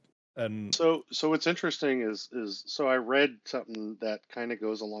energy. And so what's interesting is so I read something that kind of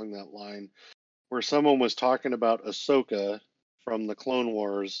goes along that line where someone was talking about Ahsoka from the Clone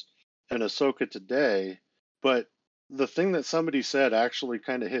Wars and Ahsoka today, but the thing that somebody said actually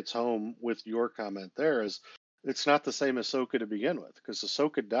kind of hits home with your comment there is it's not the same Ahsoka to begin with because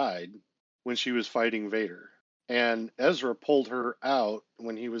Ahsoka died when she was fighting Vader. And Ezra pulled her out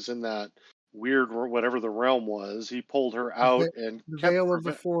when he was in that weird, whatever the realm was. He pulled her out and The kept veil of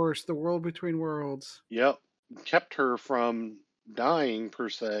the Force, the world between worlds. Yep, kept her from dying per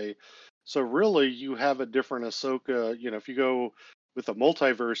se. So really, you have a different Ahsoka. If you go with a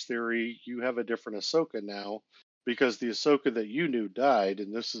multiverse theory, you have a different Ahsoka now because the Ahsoka that you knew died,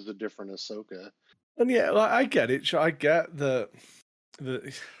 and this is a different Ahsoka. yeah, like, I get it. I get the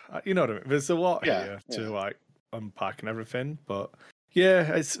you know what I mean. There's a lot Yeah, here yeah. to like unpack and everything, but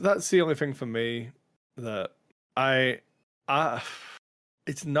yeah, that's the only thing for me that I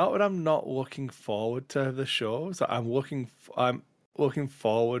it's not that I'm not looking forward to the shows. I'm looking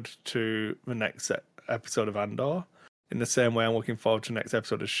forward to the next episode of Andor. In the same way, I'm looking forward to the next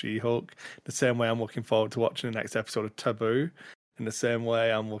episode of She-Hulk. The same way, I'm looking forward to watching the next episode of Taboo. In the same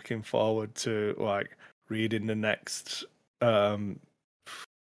way, I'm looking forward to like reading the next Song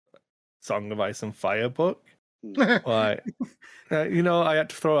of Ice and Fire book. Like, I had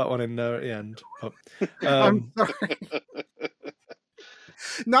to throw that one in there at the end. But, I'm sorry.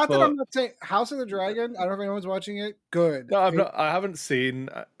 Not that I'm but not saying House of the Dragon. I don't know if anyone's watching it. Good. no, I haven't seen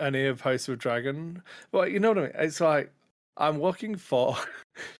any of House of Dragon. But you know what I mean? It's like I'm looking for,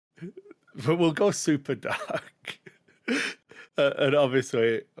 but we'll go super dark, and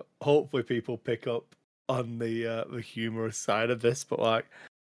obviously, hopefully, people pick up on the humorous side of this. But like,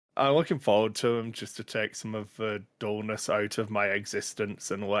 I'm looking forward to them just to take some of the dullness out of my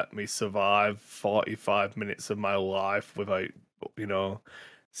existence and let me survive 45 minutes of my life without,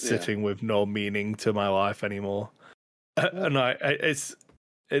 sitting with no meaning to my life anymore. And one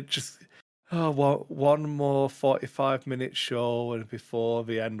more 45-minute show and before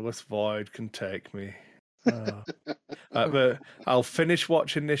the endless void can take me. But I'll finish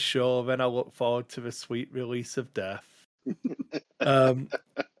watching this show, then I'll look forward to the sweet release of death.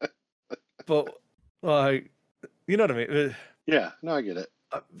 But like, you know what I mean? Yeah, no, I get it.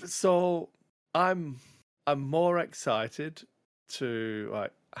 So I'm more excited to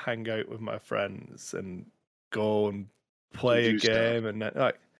like hang out with my friends and go and play a game and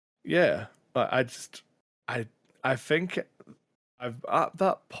like, yeah. Like, I think I've at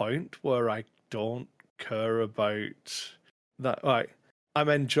that point where I don't care about that. Like, I'm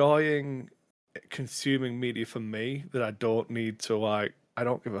enjoying consuming media for me that I don't need to like. I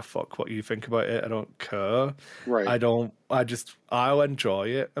don't give a fuck what you think about it. I don't care. Right. I'll enjoy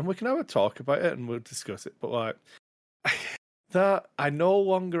it and we can have a talk about it and we'll discuss it. But like that, I no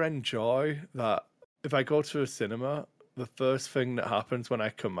longer enjoy that. If I go to a cinema, the first thing that happens when I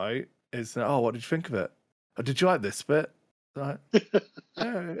come out is, oh, what did you think of it? Or did you like this bit? Like,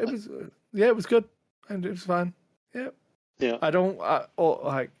 it was good and it was fine. Yeah. Yeah.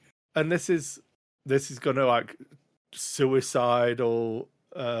 And this is gonna like suicide the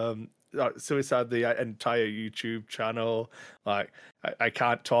entire YouTube channel. Like I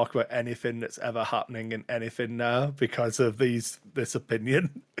can't talk about anything that's ever happening in anything now because of this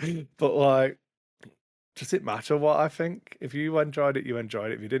opinion. But like, does it matter what I think? If you enjoyed it, you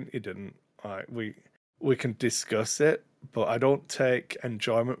enjoyed it. If you didn't, you didn't. Like we can discuss it, but I don't take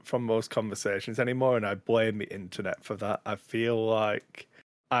enjoyment from most conversations anymore, and I blame the internet for that. I feel like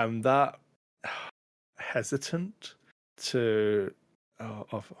I'm that hesitant to I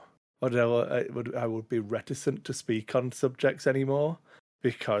would be reticent to speak on subjects anymore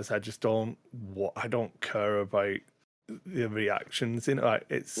because I just don't care about the reactions. Like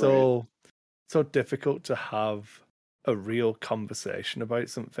it's so difficult to have a real conversation about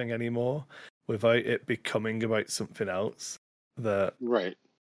something anymore without it becoming about something else. Right.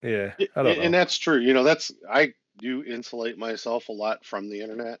 Yeah, I don't know. And that's true. I do insulate myself a lot from the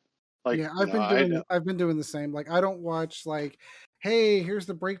internet. Like, Yeah, I've been doing the same. Like, I don't watch like, hey, here's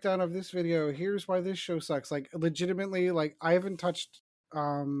the breakdown of this video. Here's why this show sucks. Like, legitimately, like I haven't touched.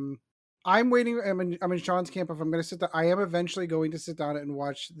 I'm waiting. I'm in Sean's camp. If I'm going to sit down, I am eventually going to sit down and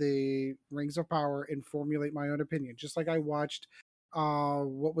watch the Rings of Power and formulate my own opinion. Just like I watched,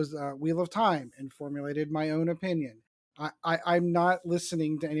 what was Wheel of Time and formulated my own opinion. I'm not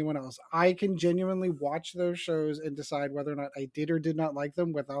listening to anyone else. I can genuinely watch those shows and decide whether or not I did or did not like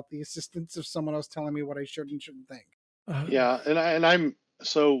them without the assistance of someone else telling me what I should and shouldn't think. Yeah, and I'm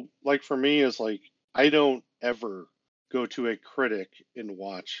so like for me is like I don't ever go to a critic and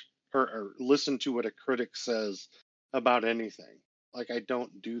watch or listen to what a critic says about anything. Like I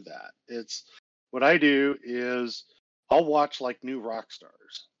don't do that. It's what I do is I'll watch like New Rock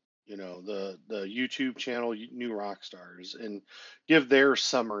Stars, the YouTube channel New Rock Stars and give their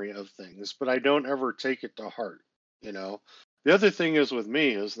summary of things, but I don't ever take it to heart. The other thing is with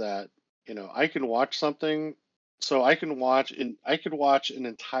me is that, I can watch something so I could watch an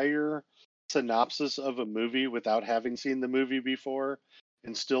entire synopsis of a movie without having seen the movie before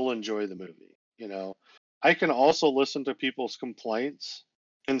and still enjoy the movie, I can also listen to people's complaints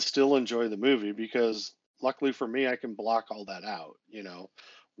and still enjoy the movie because luckily for me I can block all that out,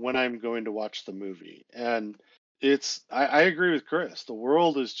 when I'm going to watch the movie. And I agree with Chris. The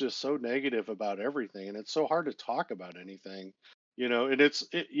world is just so negative about everything and it's so hard to talk about anything.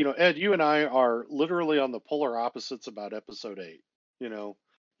 Ed, you and I are literally on the polar opposites about episode 8. You know,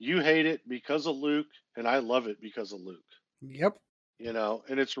 you hate it because of Luke, and I love it because of Luke. Yep.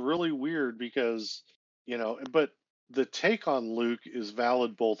 And it's really weird because, but the take on Luke is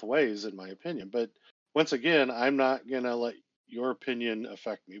valid both ways, in my opinion. But once again, I'm not going to let your opinion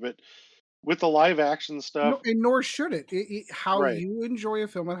affect me. But with the live action stuff, No, and nor should it. How right. you enjoy a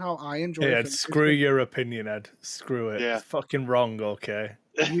film and how I enjoy Hey, a Ed, film. screw your opinion, Ed. Screw it. Yeah. It's fucking wrong, okay?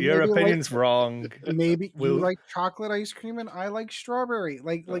 You Your maybe opinion's wrong. maybe you We'll- like chocolate ice cream and I like strawberry.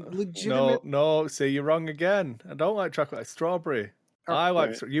 Like No, legitimate. no. See, you're wrong again. I don't like chocolate. Like strawberry. I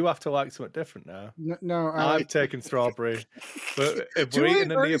like. Right. You have to like something different now. No, I I've like taken strawberry, but if we're Julian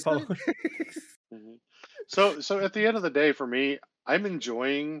eating a already Neapolitan, Mhm. So at the end of the day, for me, I'm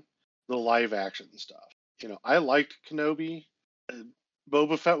enjoying the live action stuff. I liked Kenobi. Uh,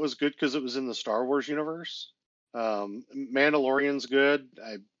 Boba Fett was good because it was in the Star Wars universe. Mandalorian's good.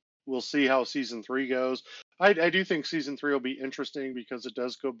 We'll see how season 3 goes. I do think season 3 will be interesting because it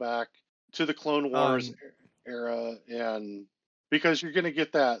does go back to the Clone Wars era, and because you're going to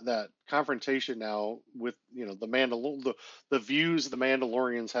get that confrontation now with the views the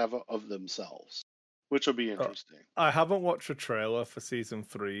Mandalorians have of themselves, which will be interesting. I haven't watched a trailer for season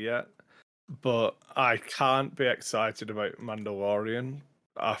 3 yet, but I can't be excited about Mandalorian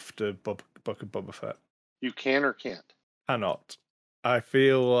after Book of Boba Fett. You can or can't? Cannot. I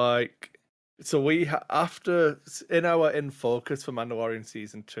feel like so after in our in focus for Mandalorian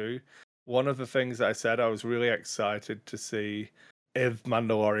season 2, one of the things that I said I was really excited to see if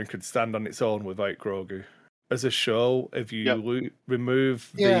Mandalorian could stand on its own without Grogu as a show. If you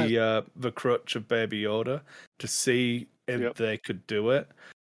remove the crutch of Baby Yoda, to see if they could do it,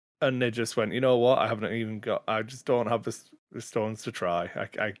 and they just went, you know what? I just don't have the stones to try.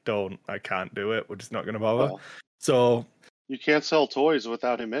 I can't do it. We're just not going to bother. Well, so you can't sell toys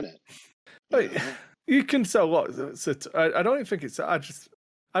without him in it. You can sell what? So I don't even think it's.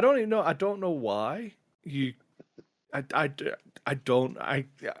 I don't even know. I don't know why you. I don't. I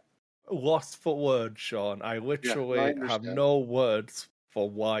lost for words, Sean. I literally have no words for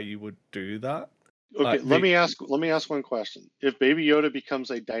why you would do that. Okay, let me ask one question. If Baby Yoda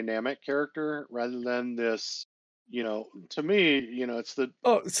becomes a dynamic character rather than this, to me, it's the.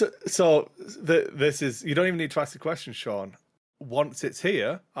 Oh, this is. You don't even need to ask the question, Sean. Once it's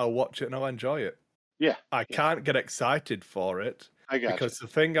here, I'll watch it and I'll enjoy it. Yeah. I can't get excited for it. Because the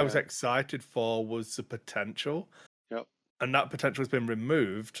thing I was excited for was the potential. Yep. And that potential has been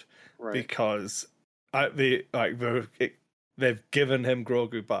removed because they've given him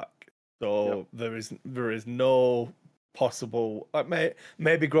Grogu back. So there is no possible.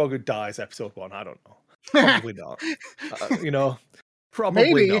 Maybe Grogu dies episode 1. I don't know. Probably not.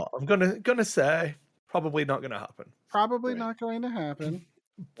 Probably Maybe. not. I'm gonna say probably not gonna happen. Probably not going to happen.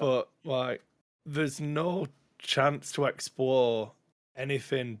 But there's no chance to explore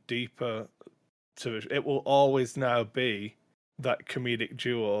anything deeper to it. It will always now be that comedic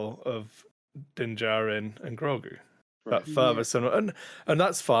duo of Din Djarin and Grogu. Right. that furthest, and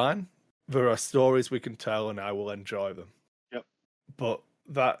that's fine. There are stories we can tell, and I will enjoy them. Yep. But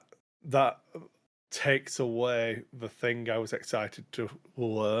that takes away the thing I was excited to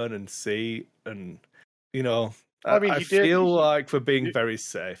learn and see, and Well, I mean, I he did. feel like we're being very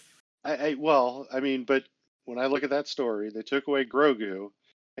safe. Well, I mean, but when I look at that story, they took away Grogu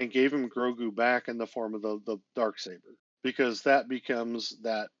and gave him Grogu back in the form of the Darksaber, because that becomes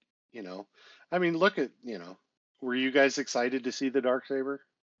that, you know. I mean, look at, were you guys excited to see the Darksaber?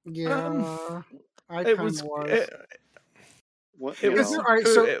 Yeah, I It kind was of was. What, it was All right,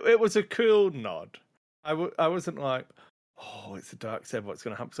 cool, so- it was a cool nod. I wasn't like, oh, it's a Darksaber, what's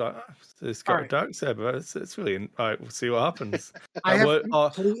going to happen? So it's got All a Darksaber. It's really all right. We'll see what happens. I have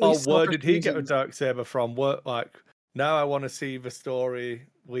or completely where did he selfish get a reasons. Darksaber from? What, like, now I want to see the story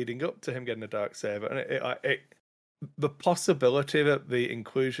leading up to him getting a Darksaber, and the possibility that the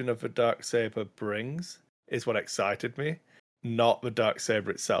inclusion of the Darksaber brings is what excited me, not the Darksaber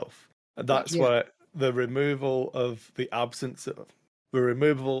itself. And that's Yeah. what the removal of absence.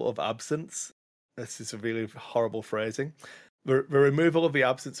 This is a really horrible phrasing. The removal of the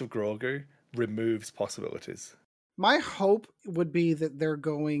absence of Grogu removes possibilities. My hope would be that they're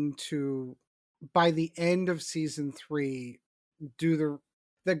going to, by the end of season 3,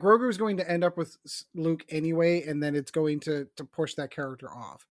 that Grogu is going to end up with Luke anyway, and then it's going to push that character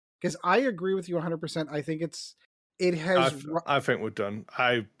off. Because I agree with you 100%. I think it has. I think we're done.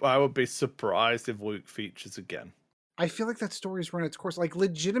 I would be surprised if Luke features again. I feel like that story's run its course. Like,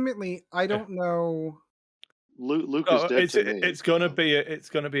 legitimately, I don't know. Luke is dead to me. It's gonna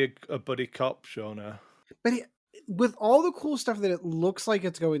be a buddy cop show now. But with all the cool stuff that it looks like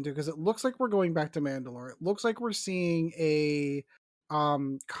it's going to, because it looks like we're going back to Mandalore. It looks like we're seeing a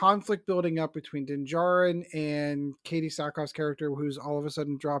conflict building up between Din Djarin and Katie Sackhoff's character, who's all of a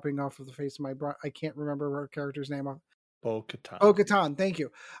sudden dropping off of the face of my brain. I can't remember her character's name. Bo-Katan. Bo-Katan, thank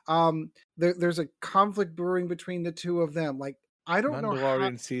you. There's a conflict brewing between the two of them. Like, I don't know.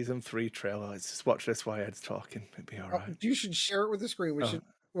 Mandalorian season 3 trailer. Let's just watch this while Ed's talking. It'd be all right. You should share it with the screen. We should.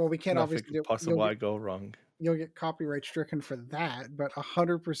 Well, we can't Nothing obviously could possibly go wrong. You'll get copyright stricken for that, but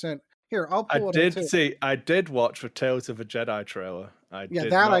 100%. Here, I'll pull I it up too. I did watch the Tales of the Jedi trailer. I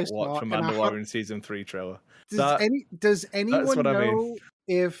did that not I saw, watch the and Mandalorian season 3 trailer. Does anyone what I know mean.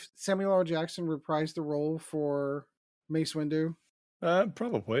 if Samuel L. Jackson reprised the role for Mace Windu?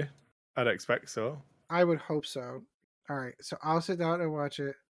 Probably. I'd expect so. I would hope so. All right, so I'll sit down and watch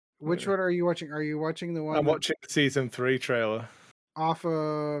it. Which one are you watching? Are you watching the one I'm watching the season 3 trailer off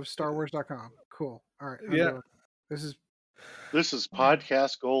of StarWars.com? Cool. All right. Yeah. This is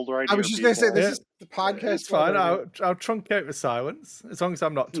podcast gold right here. I was just going to say, this is the podcast. It's fine. I'll truncate the silence. As long as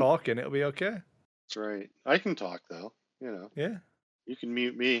I'm not talking, it'll be okay. That's right. I can talk, though. Yeah. You can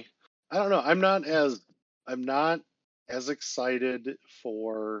mute me. I don't know. I'm not as excited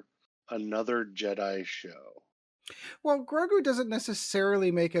for another Jedi show. Well, Grogu doesn't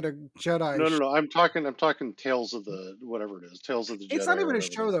necessarily make it a Jedi. No. I'm talking Tales of the whatever it is. Tales of the Jedi. It's not even a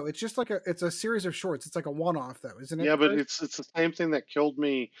show though. It's just like it's a series of shorts. It's like a one-off though, isn't it? Yeah, but it's the same thing that killed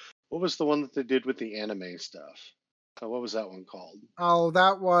me. What was the one that they did with the anime stuff? What was that one called? Oh,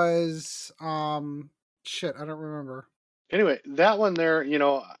 that was shit. I don't remember. Anyway, that one there.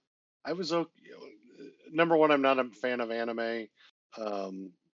 I was okay. Number one, I'm not a fan of anime.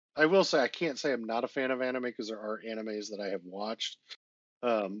 I will say I can't say I'm not a fan of anime because there are animes that I have watched.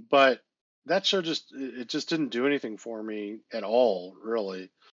 But that show just didn't do anything for me at all,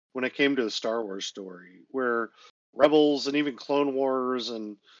 really, when it came to the Star Wars story, where Rebels and even Clone Wars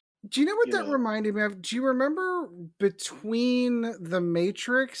and do you know what that reminded me of? Do you remember between The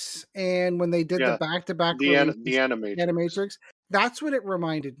Matrix and when they did the back-to-back the Animatrix? That's what it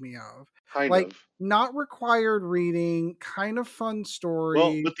reminded me of. Kind of. Not required reading, kind of fun story.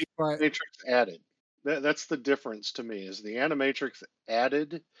 Well, but the Animatrix added. That's the difference to me, is the Animatrix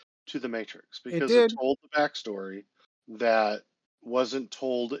added to the Matrix because it told the backstory that wasn't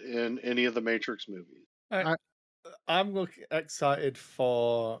told in any of the Matrix movies. I'm excited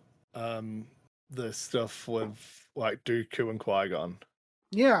for the stuff with like Dooku and Qui-Gon.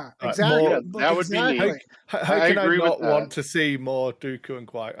 Yeah, exactly. That would be neat. How can I not want to see more Dooku and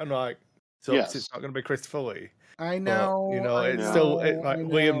Qui-Gon? Like, so it's not going to be Christopher Lee. I know. But, it's still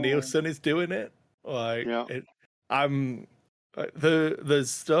Liam Neeson is doing it. Like, there's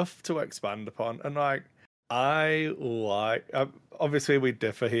stuff to expand upon, and like obviously we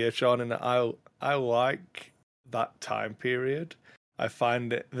differ here, Sean, and I like that time period. I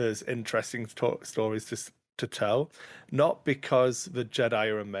find there's interesting stories to tell, not because the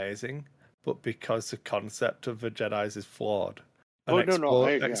Jedi are amazing, but because the concept of the Jedi is flawed.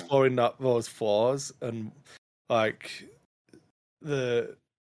 And exploring those flaws and like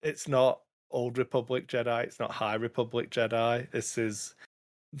it's not Old Republic Jedi, it's not High Republic Jedi. This is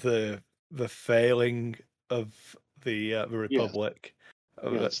the failing of the Yes. Republic Yeah,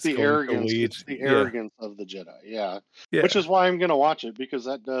 it's that's the going to arrogance. lead. It's the Yeah, arrogance of the Jedi. Yeah, which yeah, is why I'm going to watch it because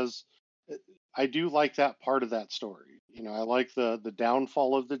that does. I do like that part of that story. I like the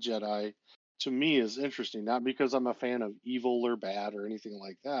downfall of the Jedi. To me, is interesting. Not because I'm a fan of evil or bad or anything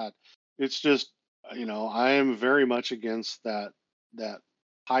like that. It's just I am very much against that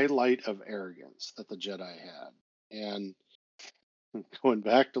highlight of arrogance that the Jedi had. And going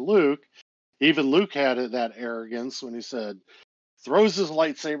back to Luke, even Luke had that arrogance when he said, throws his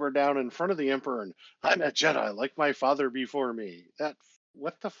lightsaber down in front of the Emperor, and I'm a Jedi like my father before me.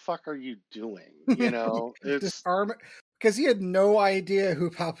 What the fuck are you doing? It's Disarm, because he had no idea who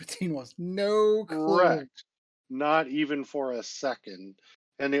Palpatine was. No clue. correct. Not even for a second.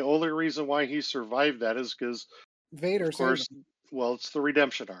 And the only reason why he survived that is because, Vader of saved course, him. well, it's the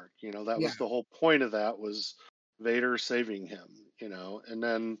redemption arc. That Yeah. was the whole point of that was Vader saving him. And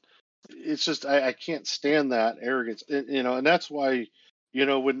then it's just I can't stand that arrogance. And that's why,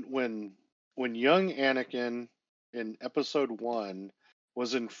 when young Anakin in Episode 1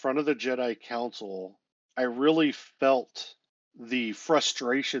 was in front of the Jedi Council, I really felt the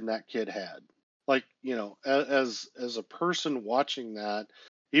frustration that kid had. Like, as a person watching that,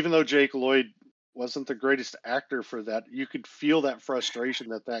 even though Jake Lloyd wasn't the greatest actor for that, you could feel that frustration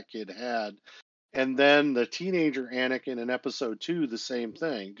that kid had. And then the teenager Anakin in Episode 2, the same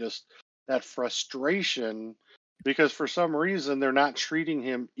thing, just that frustration because for some reason they're not treating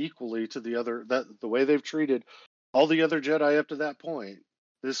him equally to the way they've treated all the other Jedi up to that point.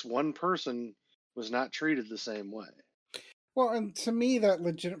 This one person was not treated the same way. Well, and to me, that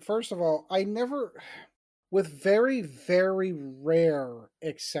legit. First of all, I never, with very, very rare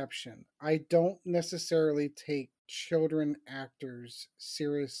exception, I don't necessarily take children actors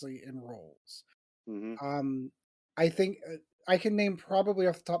seriously in roles. Hmm. Um, I think I can name probably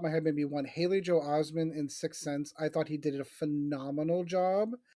off the top of my head maybe one. Haley Joel Osment in Sixth Sense. I thought he did a phenomenal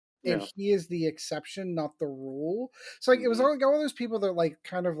job, and Yeah. he is the exception, not the rule. So like it was Hmm. all those people that like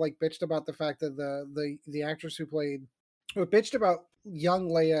kind of like bitched about the fact that the actress who played, or bitched about young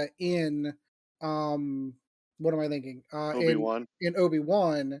Leia in um what am I thinking? Obi-Wan. In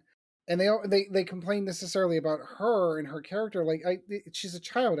Obi-Wan, and they complain necessarily about her and her character. Like she's a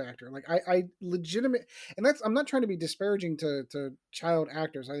child actor. Like I legitimate, and that's, I'm not trying to be disparaging to child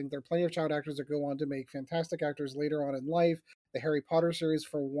actors. I think there are plenty of child actors that go on to make fantastic actors later on in life. The Harry Potter series,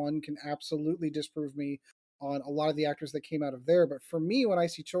 for one, can absolutely disprove me on a lot of the actors that came out of there. But for me, when I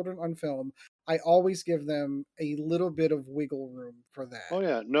see children on film, I always give them a little bit of wiggle room for Oh that.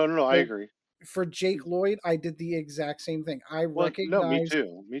 yeah, no, I So agree. for Jake Lloyd, I did the exact same thing. Well, no, me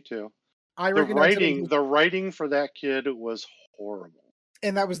too, me too. I The recognized that it writing, was, the writing for that kid was horrible.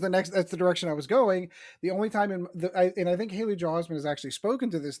 and that was that's the direction I was going. The only time and I think Haley Joel Osment has actually spoken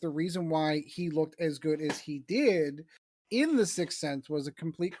to this. The reason why he looked as good as he did in The Sixth Sense was a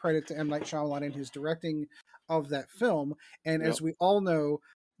complete credit to M. Night Shyamalan and his directing of that film. And Yep. as we all know,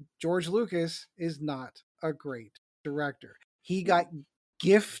 George Lucas is not a great director. He got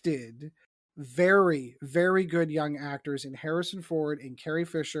gifted very, very good young actors in Harrison Ford and Carrie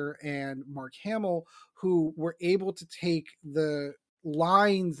Fisher and Mark Hamill, who were able to take the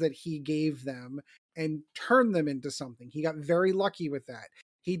lines that he gave them and turn them into something. He got very lucky with that.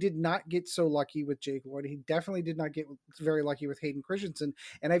 He did not get so lucky with Jake Lloyd. He definitely did not get very lucky with Hayden Christensen.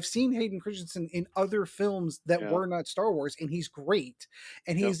 And I've seen Hayden Christensen in other films that Yeah. were not Star Wars, and he's great.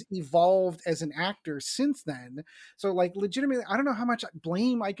 And Yep. he's evolved as an actor since then. So, like, legitimately, I don't know how much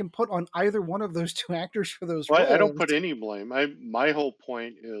blame I can put on either one of those two actors for those Well, I don't roles. put any blame. My whole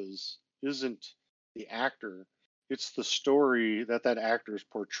point isn't the actor; it's the story that actor is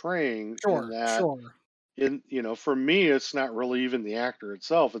portraying. In Sure, that, sure. for me, it's not really even the actor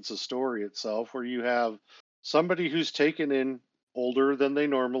itself; it's a story itself, where you have somebody who's taken in older than they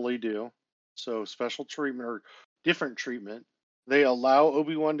normally do, so special treatment or different treatment. They allow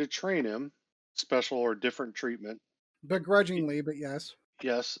Obi-Wan to train him, special or different treatment. Begrudgingly, but yes.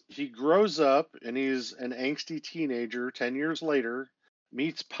 Yes, he grows up and he's an angsty teenager 10 years later,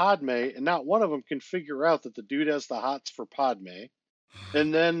 meets Padme, and not one of them can figure out that the dude has the hots for Padme.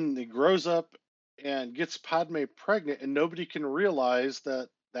 And then he grows up and gets Padme pregnant, and nobody can realize that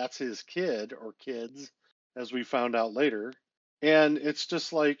that's his kid or kids, as we found out later. And it's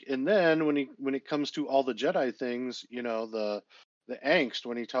just like, and then when it comes to all the Jedi things, the angst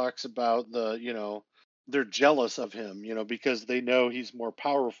when he talks about they're jealous of him, because they know he's more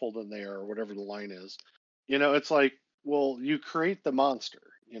powerful than they are, or whatever the line is. It's like, well, you create the monster.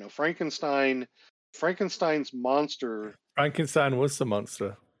 Frankenstein Frankenstein's monster. Frankenstein was the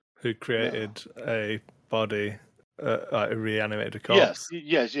monster who created a body, like a reanimated corpse.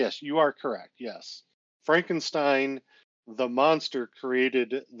 Yes, you are correct. Yes. Frankenstein, the monster,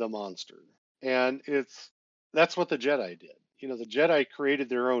 created the monster. And that's what the Jedi did. The Jedi created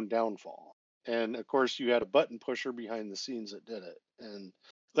their own downfall. And of course, you had a button pusher behind the scenes that did it. And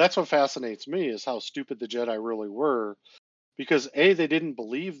that's what fascinates me is how stupid the Jedi really were. Because A, they didn't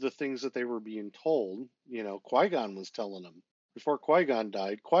believe the things that they were being told. Qui-Gon was telling them. Before Qui-Gon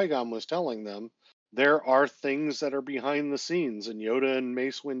died, Qui-Gon was telling them there are things that are behind the scenes. And Yoda and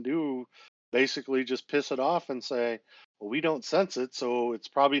Mace Windu basically just piss it off and say, well, we don't sense it, so it's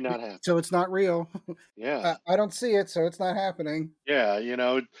probably not happening. So it's not real. Yeah. I don't see it, so it's not happening. Yeah,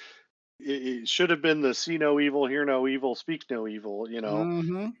 it should have been the see no evil, hear no evil, speak no evil,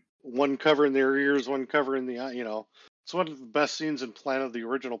 Mm-hmm. one covering their ears, one covering the eye, It's one of the best scenes in the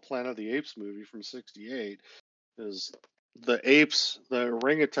original Planet of the Apes movie from '68 is the apes, the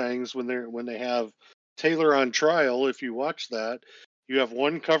orangutans, when they have Taylor on trial. If you watch that, you have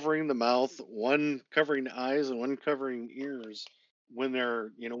one covering the mouth, one covering the eyes, and one covering ears when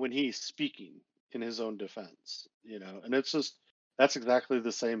when he's speaking in his own defense. And it's just that's exactly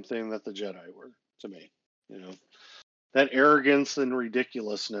the same thing that the Jedi were to me. That arrogance and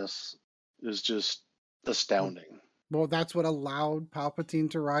ridiculousness is just astounding. Well, that's what allowed Palpatine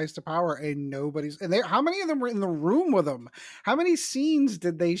to rise to power, and how many of them were in the room with him? How many scenes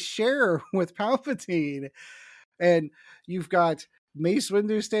did they share with Palpatine? And you've got Mace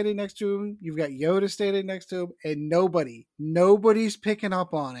Windu standing next to him, you've got Yoda standing next to him, and nobody's picking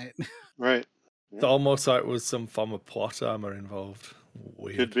up on it. Right. It's almost like there was some form of plot armor involved.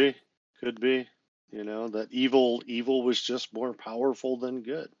 Weird. Could be. That evil was just more powerful than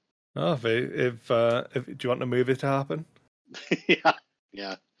good. Oh, if do you want the movie to happen?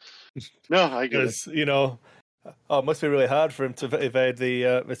 Yeah. No, I get it. Because it must be really hard for him to evade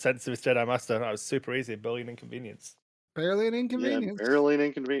the sense of his Jedi Master. That was super easy, barely an inconvenience. Barely an inconvenience. Yeah, barely an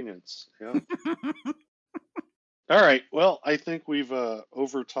inconvenience. Yeah. All right. Well, I think we've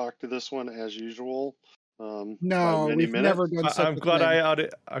over talked to this one as usual. No, we've never done such I'm glad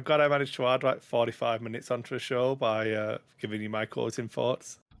I managed to add like 45 minutes onto the show by giving you my closing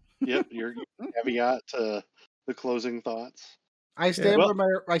thoughts. Yep, your caveat to the closing thoughts. I stand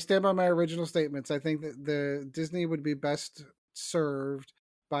by my original statements. I think that the Disney would be best served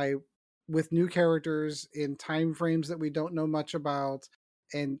with new characters in time frames that we don't know much about,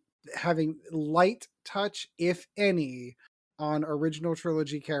 and having light touch, if any, on original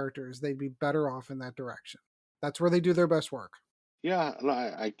trilogy characters. They'd be better off in that direction. That's where they do their best work. Yeah, and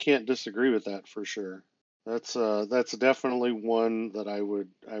I can't disagree with that for sure. That's definitely one that I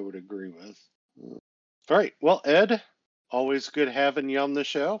would agree with. All right. Well, Ed, always good having you on the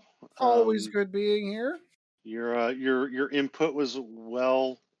show. Always good being here. Your input was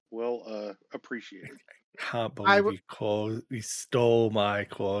well appreciated. I can't believe you stole my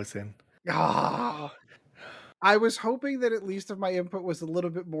closing. I was hoping that at least if my input was a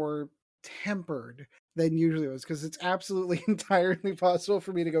little bit more tempered than usually was, because it's absolutely entirely possible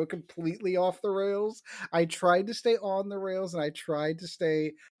for me to go completely off the rails. I tried to stay on the rails, and I tried to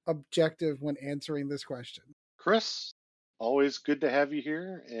stay objective when answering this question. Chris, always good to have you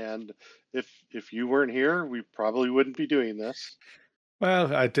here, and if you weren't here, we probably wouldn't be doing this.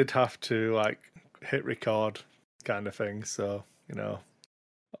 Well, I did have to hit record kind of thing, so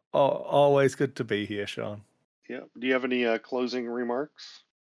always good to be here, Sean. Yeah. Do you have any closing remarks?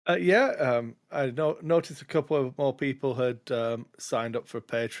 I noticed a couple of more people had signed up for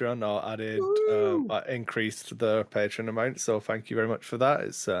Patreon or added, increased their Patreon amount. So thank you very much for that.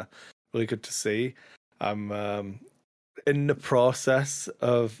 It's really good to see. I'm in the process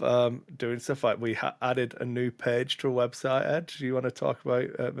of doing stuff. Like we added a new page to a website. Ed, do you want to talk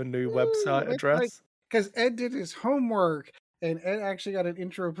about the new website address? Because Ed did his homework. And Ed actually got an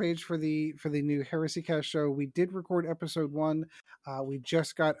intro page for the new Heresy Cast show. We did record episode 1. We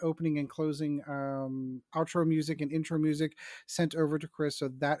just got opening and closing outro music and intro music sent over to Chris.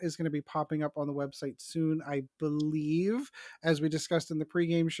 So that is going to be popping up on the website soon, I believe, as we discussed in the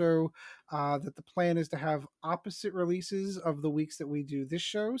pregame show, that the plan is to have opposite releases of the weeks that we do this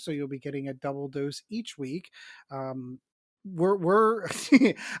show. So you'll be getting a double dose each week. We're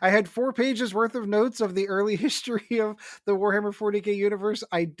I had 4 pages worth of notes of the early history of the Warhammer 40k universe.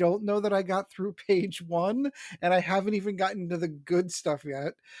 I don't know that I got through page 1, and I haven't even gotten to the good stuff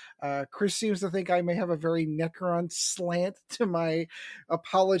yet. Chris seems to think I may have a very Necron slant to my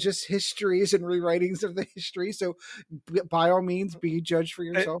apologist histories and rewritings of the history. So by all means, be judged for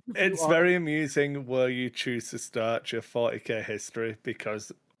yourself. It's very amusing where you choose to start your 40k history,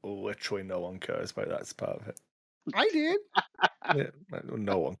 because literally no one cares about that part of it. I did. Yeah,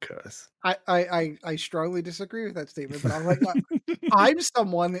 no one cares. I strongly disagree with that statement, but I'm like, I'm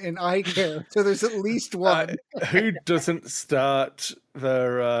someone and I care. So there's at least one. Who doesn't start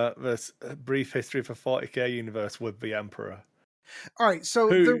their this brief history for 40k universe with the Emperor? All right. So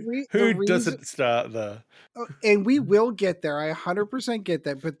Who the reason, doesn't start there? and we will get there. I 100% get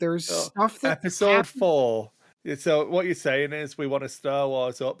that, but there's stuff that episode 4. So what you're saying is we want a Star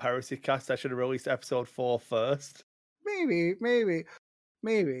Wars Up Heresy cast. I should have released episode 4 first. Maybe.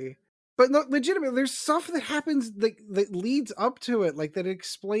 But no, legitimately, there's stuff that happens that leads up to it, like that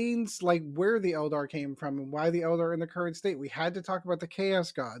explains like where the Eldar came from and why the Eldar are in the current state. We had to talk about the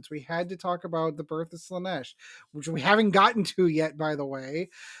Chaos Gods. We had to talk about the birth of Slaanesh, which we haven't gotten to yet, by the way.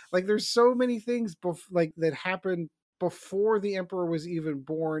 Like, there's so many things like that happened before the Emperor was even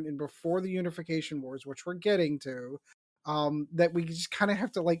born and before the Unification Wars, which we're getting to. That we just kind of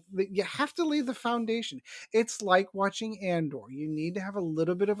have to you have to lay the foundation. It's like watching Andor. You need to have a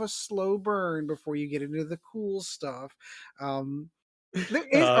little bit of a slow burn before you get into the cool stuff. All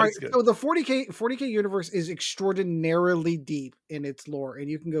right, so the 40k universe is extraordinarily deep in its lore, and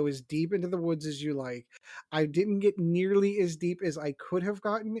you can go as deep into the woods as you like. I didn't get nearly as deep as I could have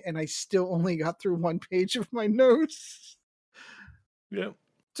gotten, and I still only got through one page of my notes. Yeah.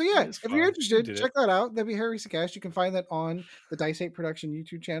 So yeah, if you're interested, check that out. That'd be Heresy Cast. You can find that on the Dice 8 Production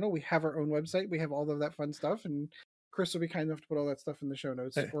YouTube channel. We have our own website. We have all of that fun stuff, and Chris will be kind enough to put all that stuff in the show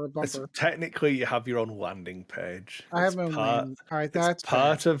notes or a bumper. Technically, you have your own landing page. I have my own landing. All right, that's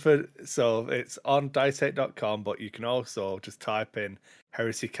part of it. So it's on dice8.com, but you can also just type in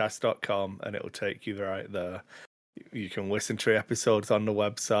heresycast.com and it'll take you right there. You can listen to episodes on the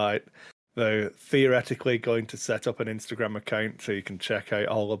website. They're theoretically going to set up an Instagram account so you can check out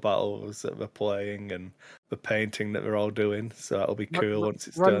all the battles that they're playing and the painting that they're all doing. So that'll be cool once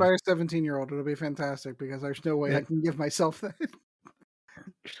it's run done. by a 17-year-old. It'll be fantastic because there's no way I can give myself that.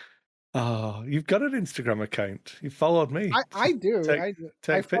 Oh, you've got an Instagram account. You followed me. I do.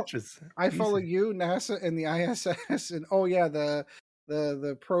 Take pictures. I follow you, NASA, and the ISS, and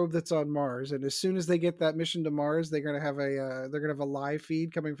the probe that's on Mars. And as soon as they get that mission to Mars, they're gonna have a live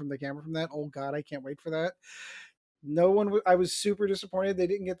feed coming from the camera from that. Oh God, I can't wait for that. I was super disappointed they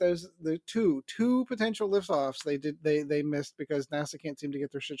didn't get the two potential liftoffs. They missed because NASA can't seem to get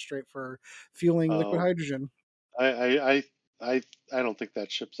their shit straight for fueling liquid hydrogen. I don't think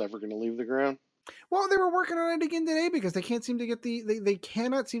that ship's ever going to leave the ground. Well, they were working on it again today because they can't seem to get they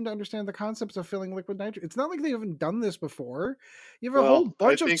cannot seem to understand the concepts of filling liquid nitrogen. It's not like they haven't done this before. You have a whole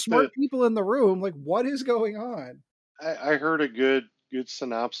bunch of smart people in the room. Like, what is going on? I heard a good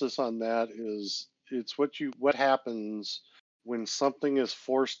synopsis on that. It's what happens when something is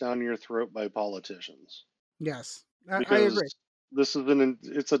forced down your throat by politicians. Yes, I agree.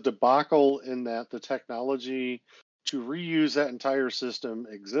 It's a debacle in that the technology to reuse that entire system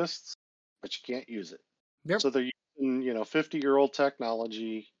exists, but you can't use it. Yep. So they're using 50-year-old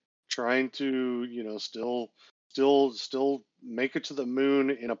technology, trying to still make it to the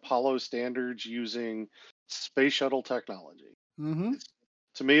moon in Apollo standards using space shuttle technology. Mm-hmm.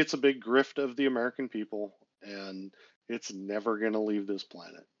 To me, it's a big grift of the American people, and it's never going to leave this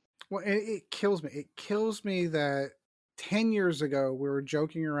planet. Well, it kills me. It kills me that 10 years ago, we were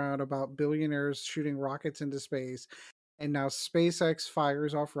joking around about billionaires shooting rockets into space, and now SpaceX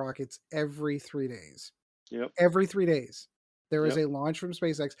fires off rockets every 3 days. Yep. Every 3 days. There is a launch from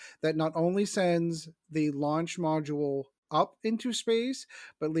SpaceX that not only sends the launch module up into space,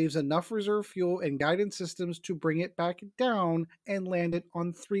 but leaves enough reserve fuel and guidance systems to bring it back down and land it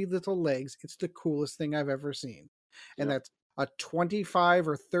on 3 little legs. It's the coolest thing I've ever seen. And that's a $25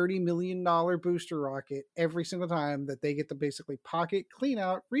 or $30 million booster rocket every single time that they get to basically pocket, clean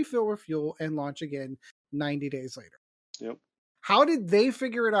out, refill with fuel, and launch again 90 days later. Yep. How did they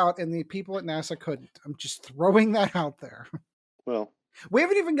figure it out and the people at NASA couldn't? I'm just throwing that out there. Well, we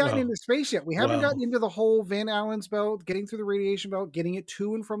haven't even gotten into space yet. We haven't gotten into the whole Van Allen's belt, getting through the radiation belt, getting it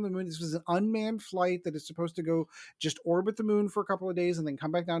to and from the moon. This was an unmanned flight that is supposed to go just orbit the moon for a couple of days and then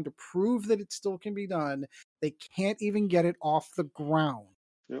come back down to prove that it still can be done. They can't even get it off the ground.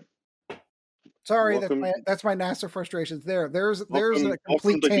 Yep. Sorry, that's my NASA frustrations. There's a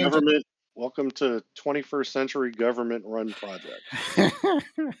complete tangent. Welcome to 21st century government-run project.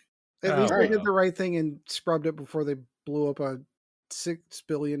 At least they did the right thing and scrubbed it before they blew up a $6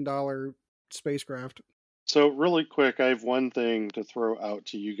 billion spacecraft. So really quick, I have one thing to throw out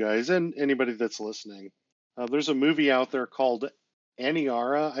to you guys and anybody that's listening. There's a movie out there called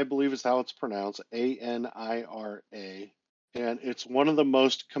Anira, I believe is how it's pronounced, Anira. And it's one of the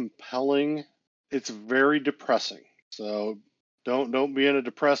most compelling. It's very depressing. So Don't be in a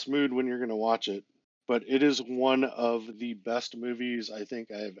depressed mood when you're going to watch it. But it is one of the best movies I think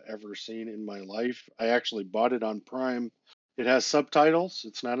I have ever seen in my life. I actually bought it on Prime. It has subtitles.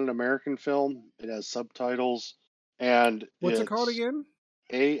 It's not an American film. It has subtitles, and What's it called it's again?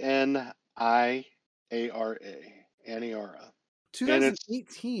 Aniara, Aniara, and it's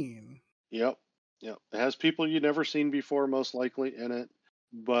 2018. yep, yep. It has people you've never seen before, most likely in it.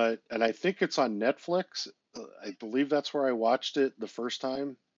 And I think it's on Netflix. I believe that's where I watched it the first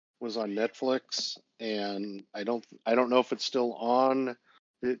time, was on Netflix, and I don't know if it's still on.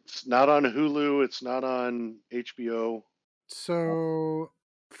 It's not on Hulu. It's not on HBO. So,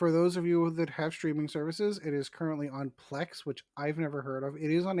 for those of you that have streaming services, it is currently on Plex, which I've never heard of.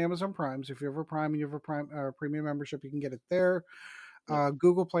 It is on Amazon Prime. So if you have a Prime and you have a Prime premium membership, you can get it there.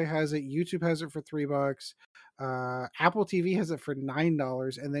 Google Play has it. YouTube has it for $3. Apple TV has it for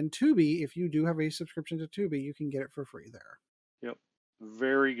 $9, and then Tubi, if you do have a subscription to Tubi, you can get it for free there. Yep,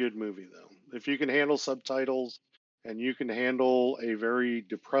 very good movie though. If you can handle subtitles and you can handle a very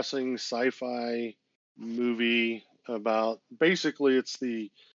depressing sci-fi movie about, basically it's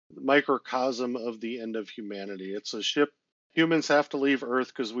the microcosm of the end of humanity. It's a ship. Humans have to leave Earth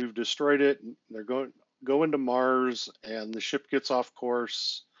because we've destroyed it. They're going to Mars, and the ship gets off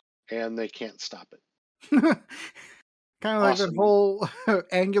course, and they can't stop it. Kind of like that whole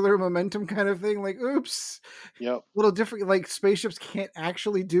angular momentum kind of thing. Like, oops. Yep. A little different. Like spaceships can't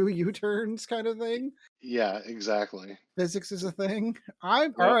actually do U-turns, kind of thing. Yeah, exactly. Physics is a thing. All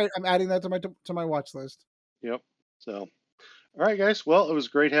right. I'm adding that to my watch list. Yep. So, all right, guys. Well, it was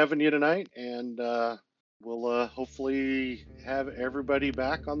great having you tonight, and we'll hopefully have everybody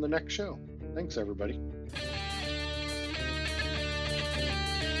back on the next show. Thanks, everybody.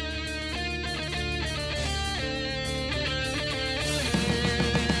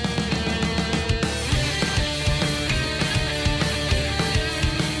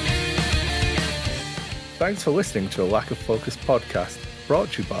 Thanks for listening to a Lack of Focus podcast,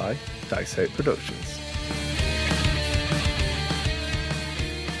 brought to you by Dice 8 Productions.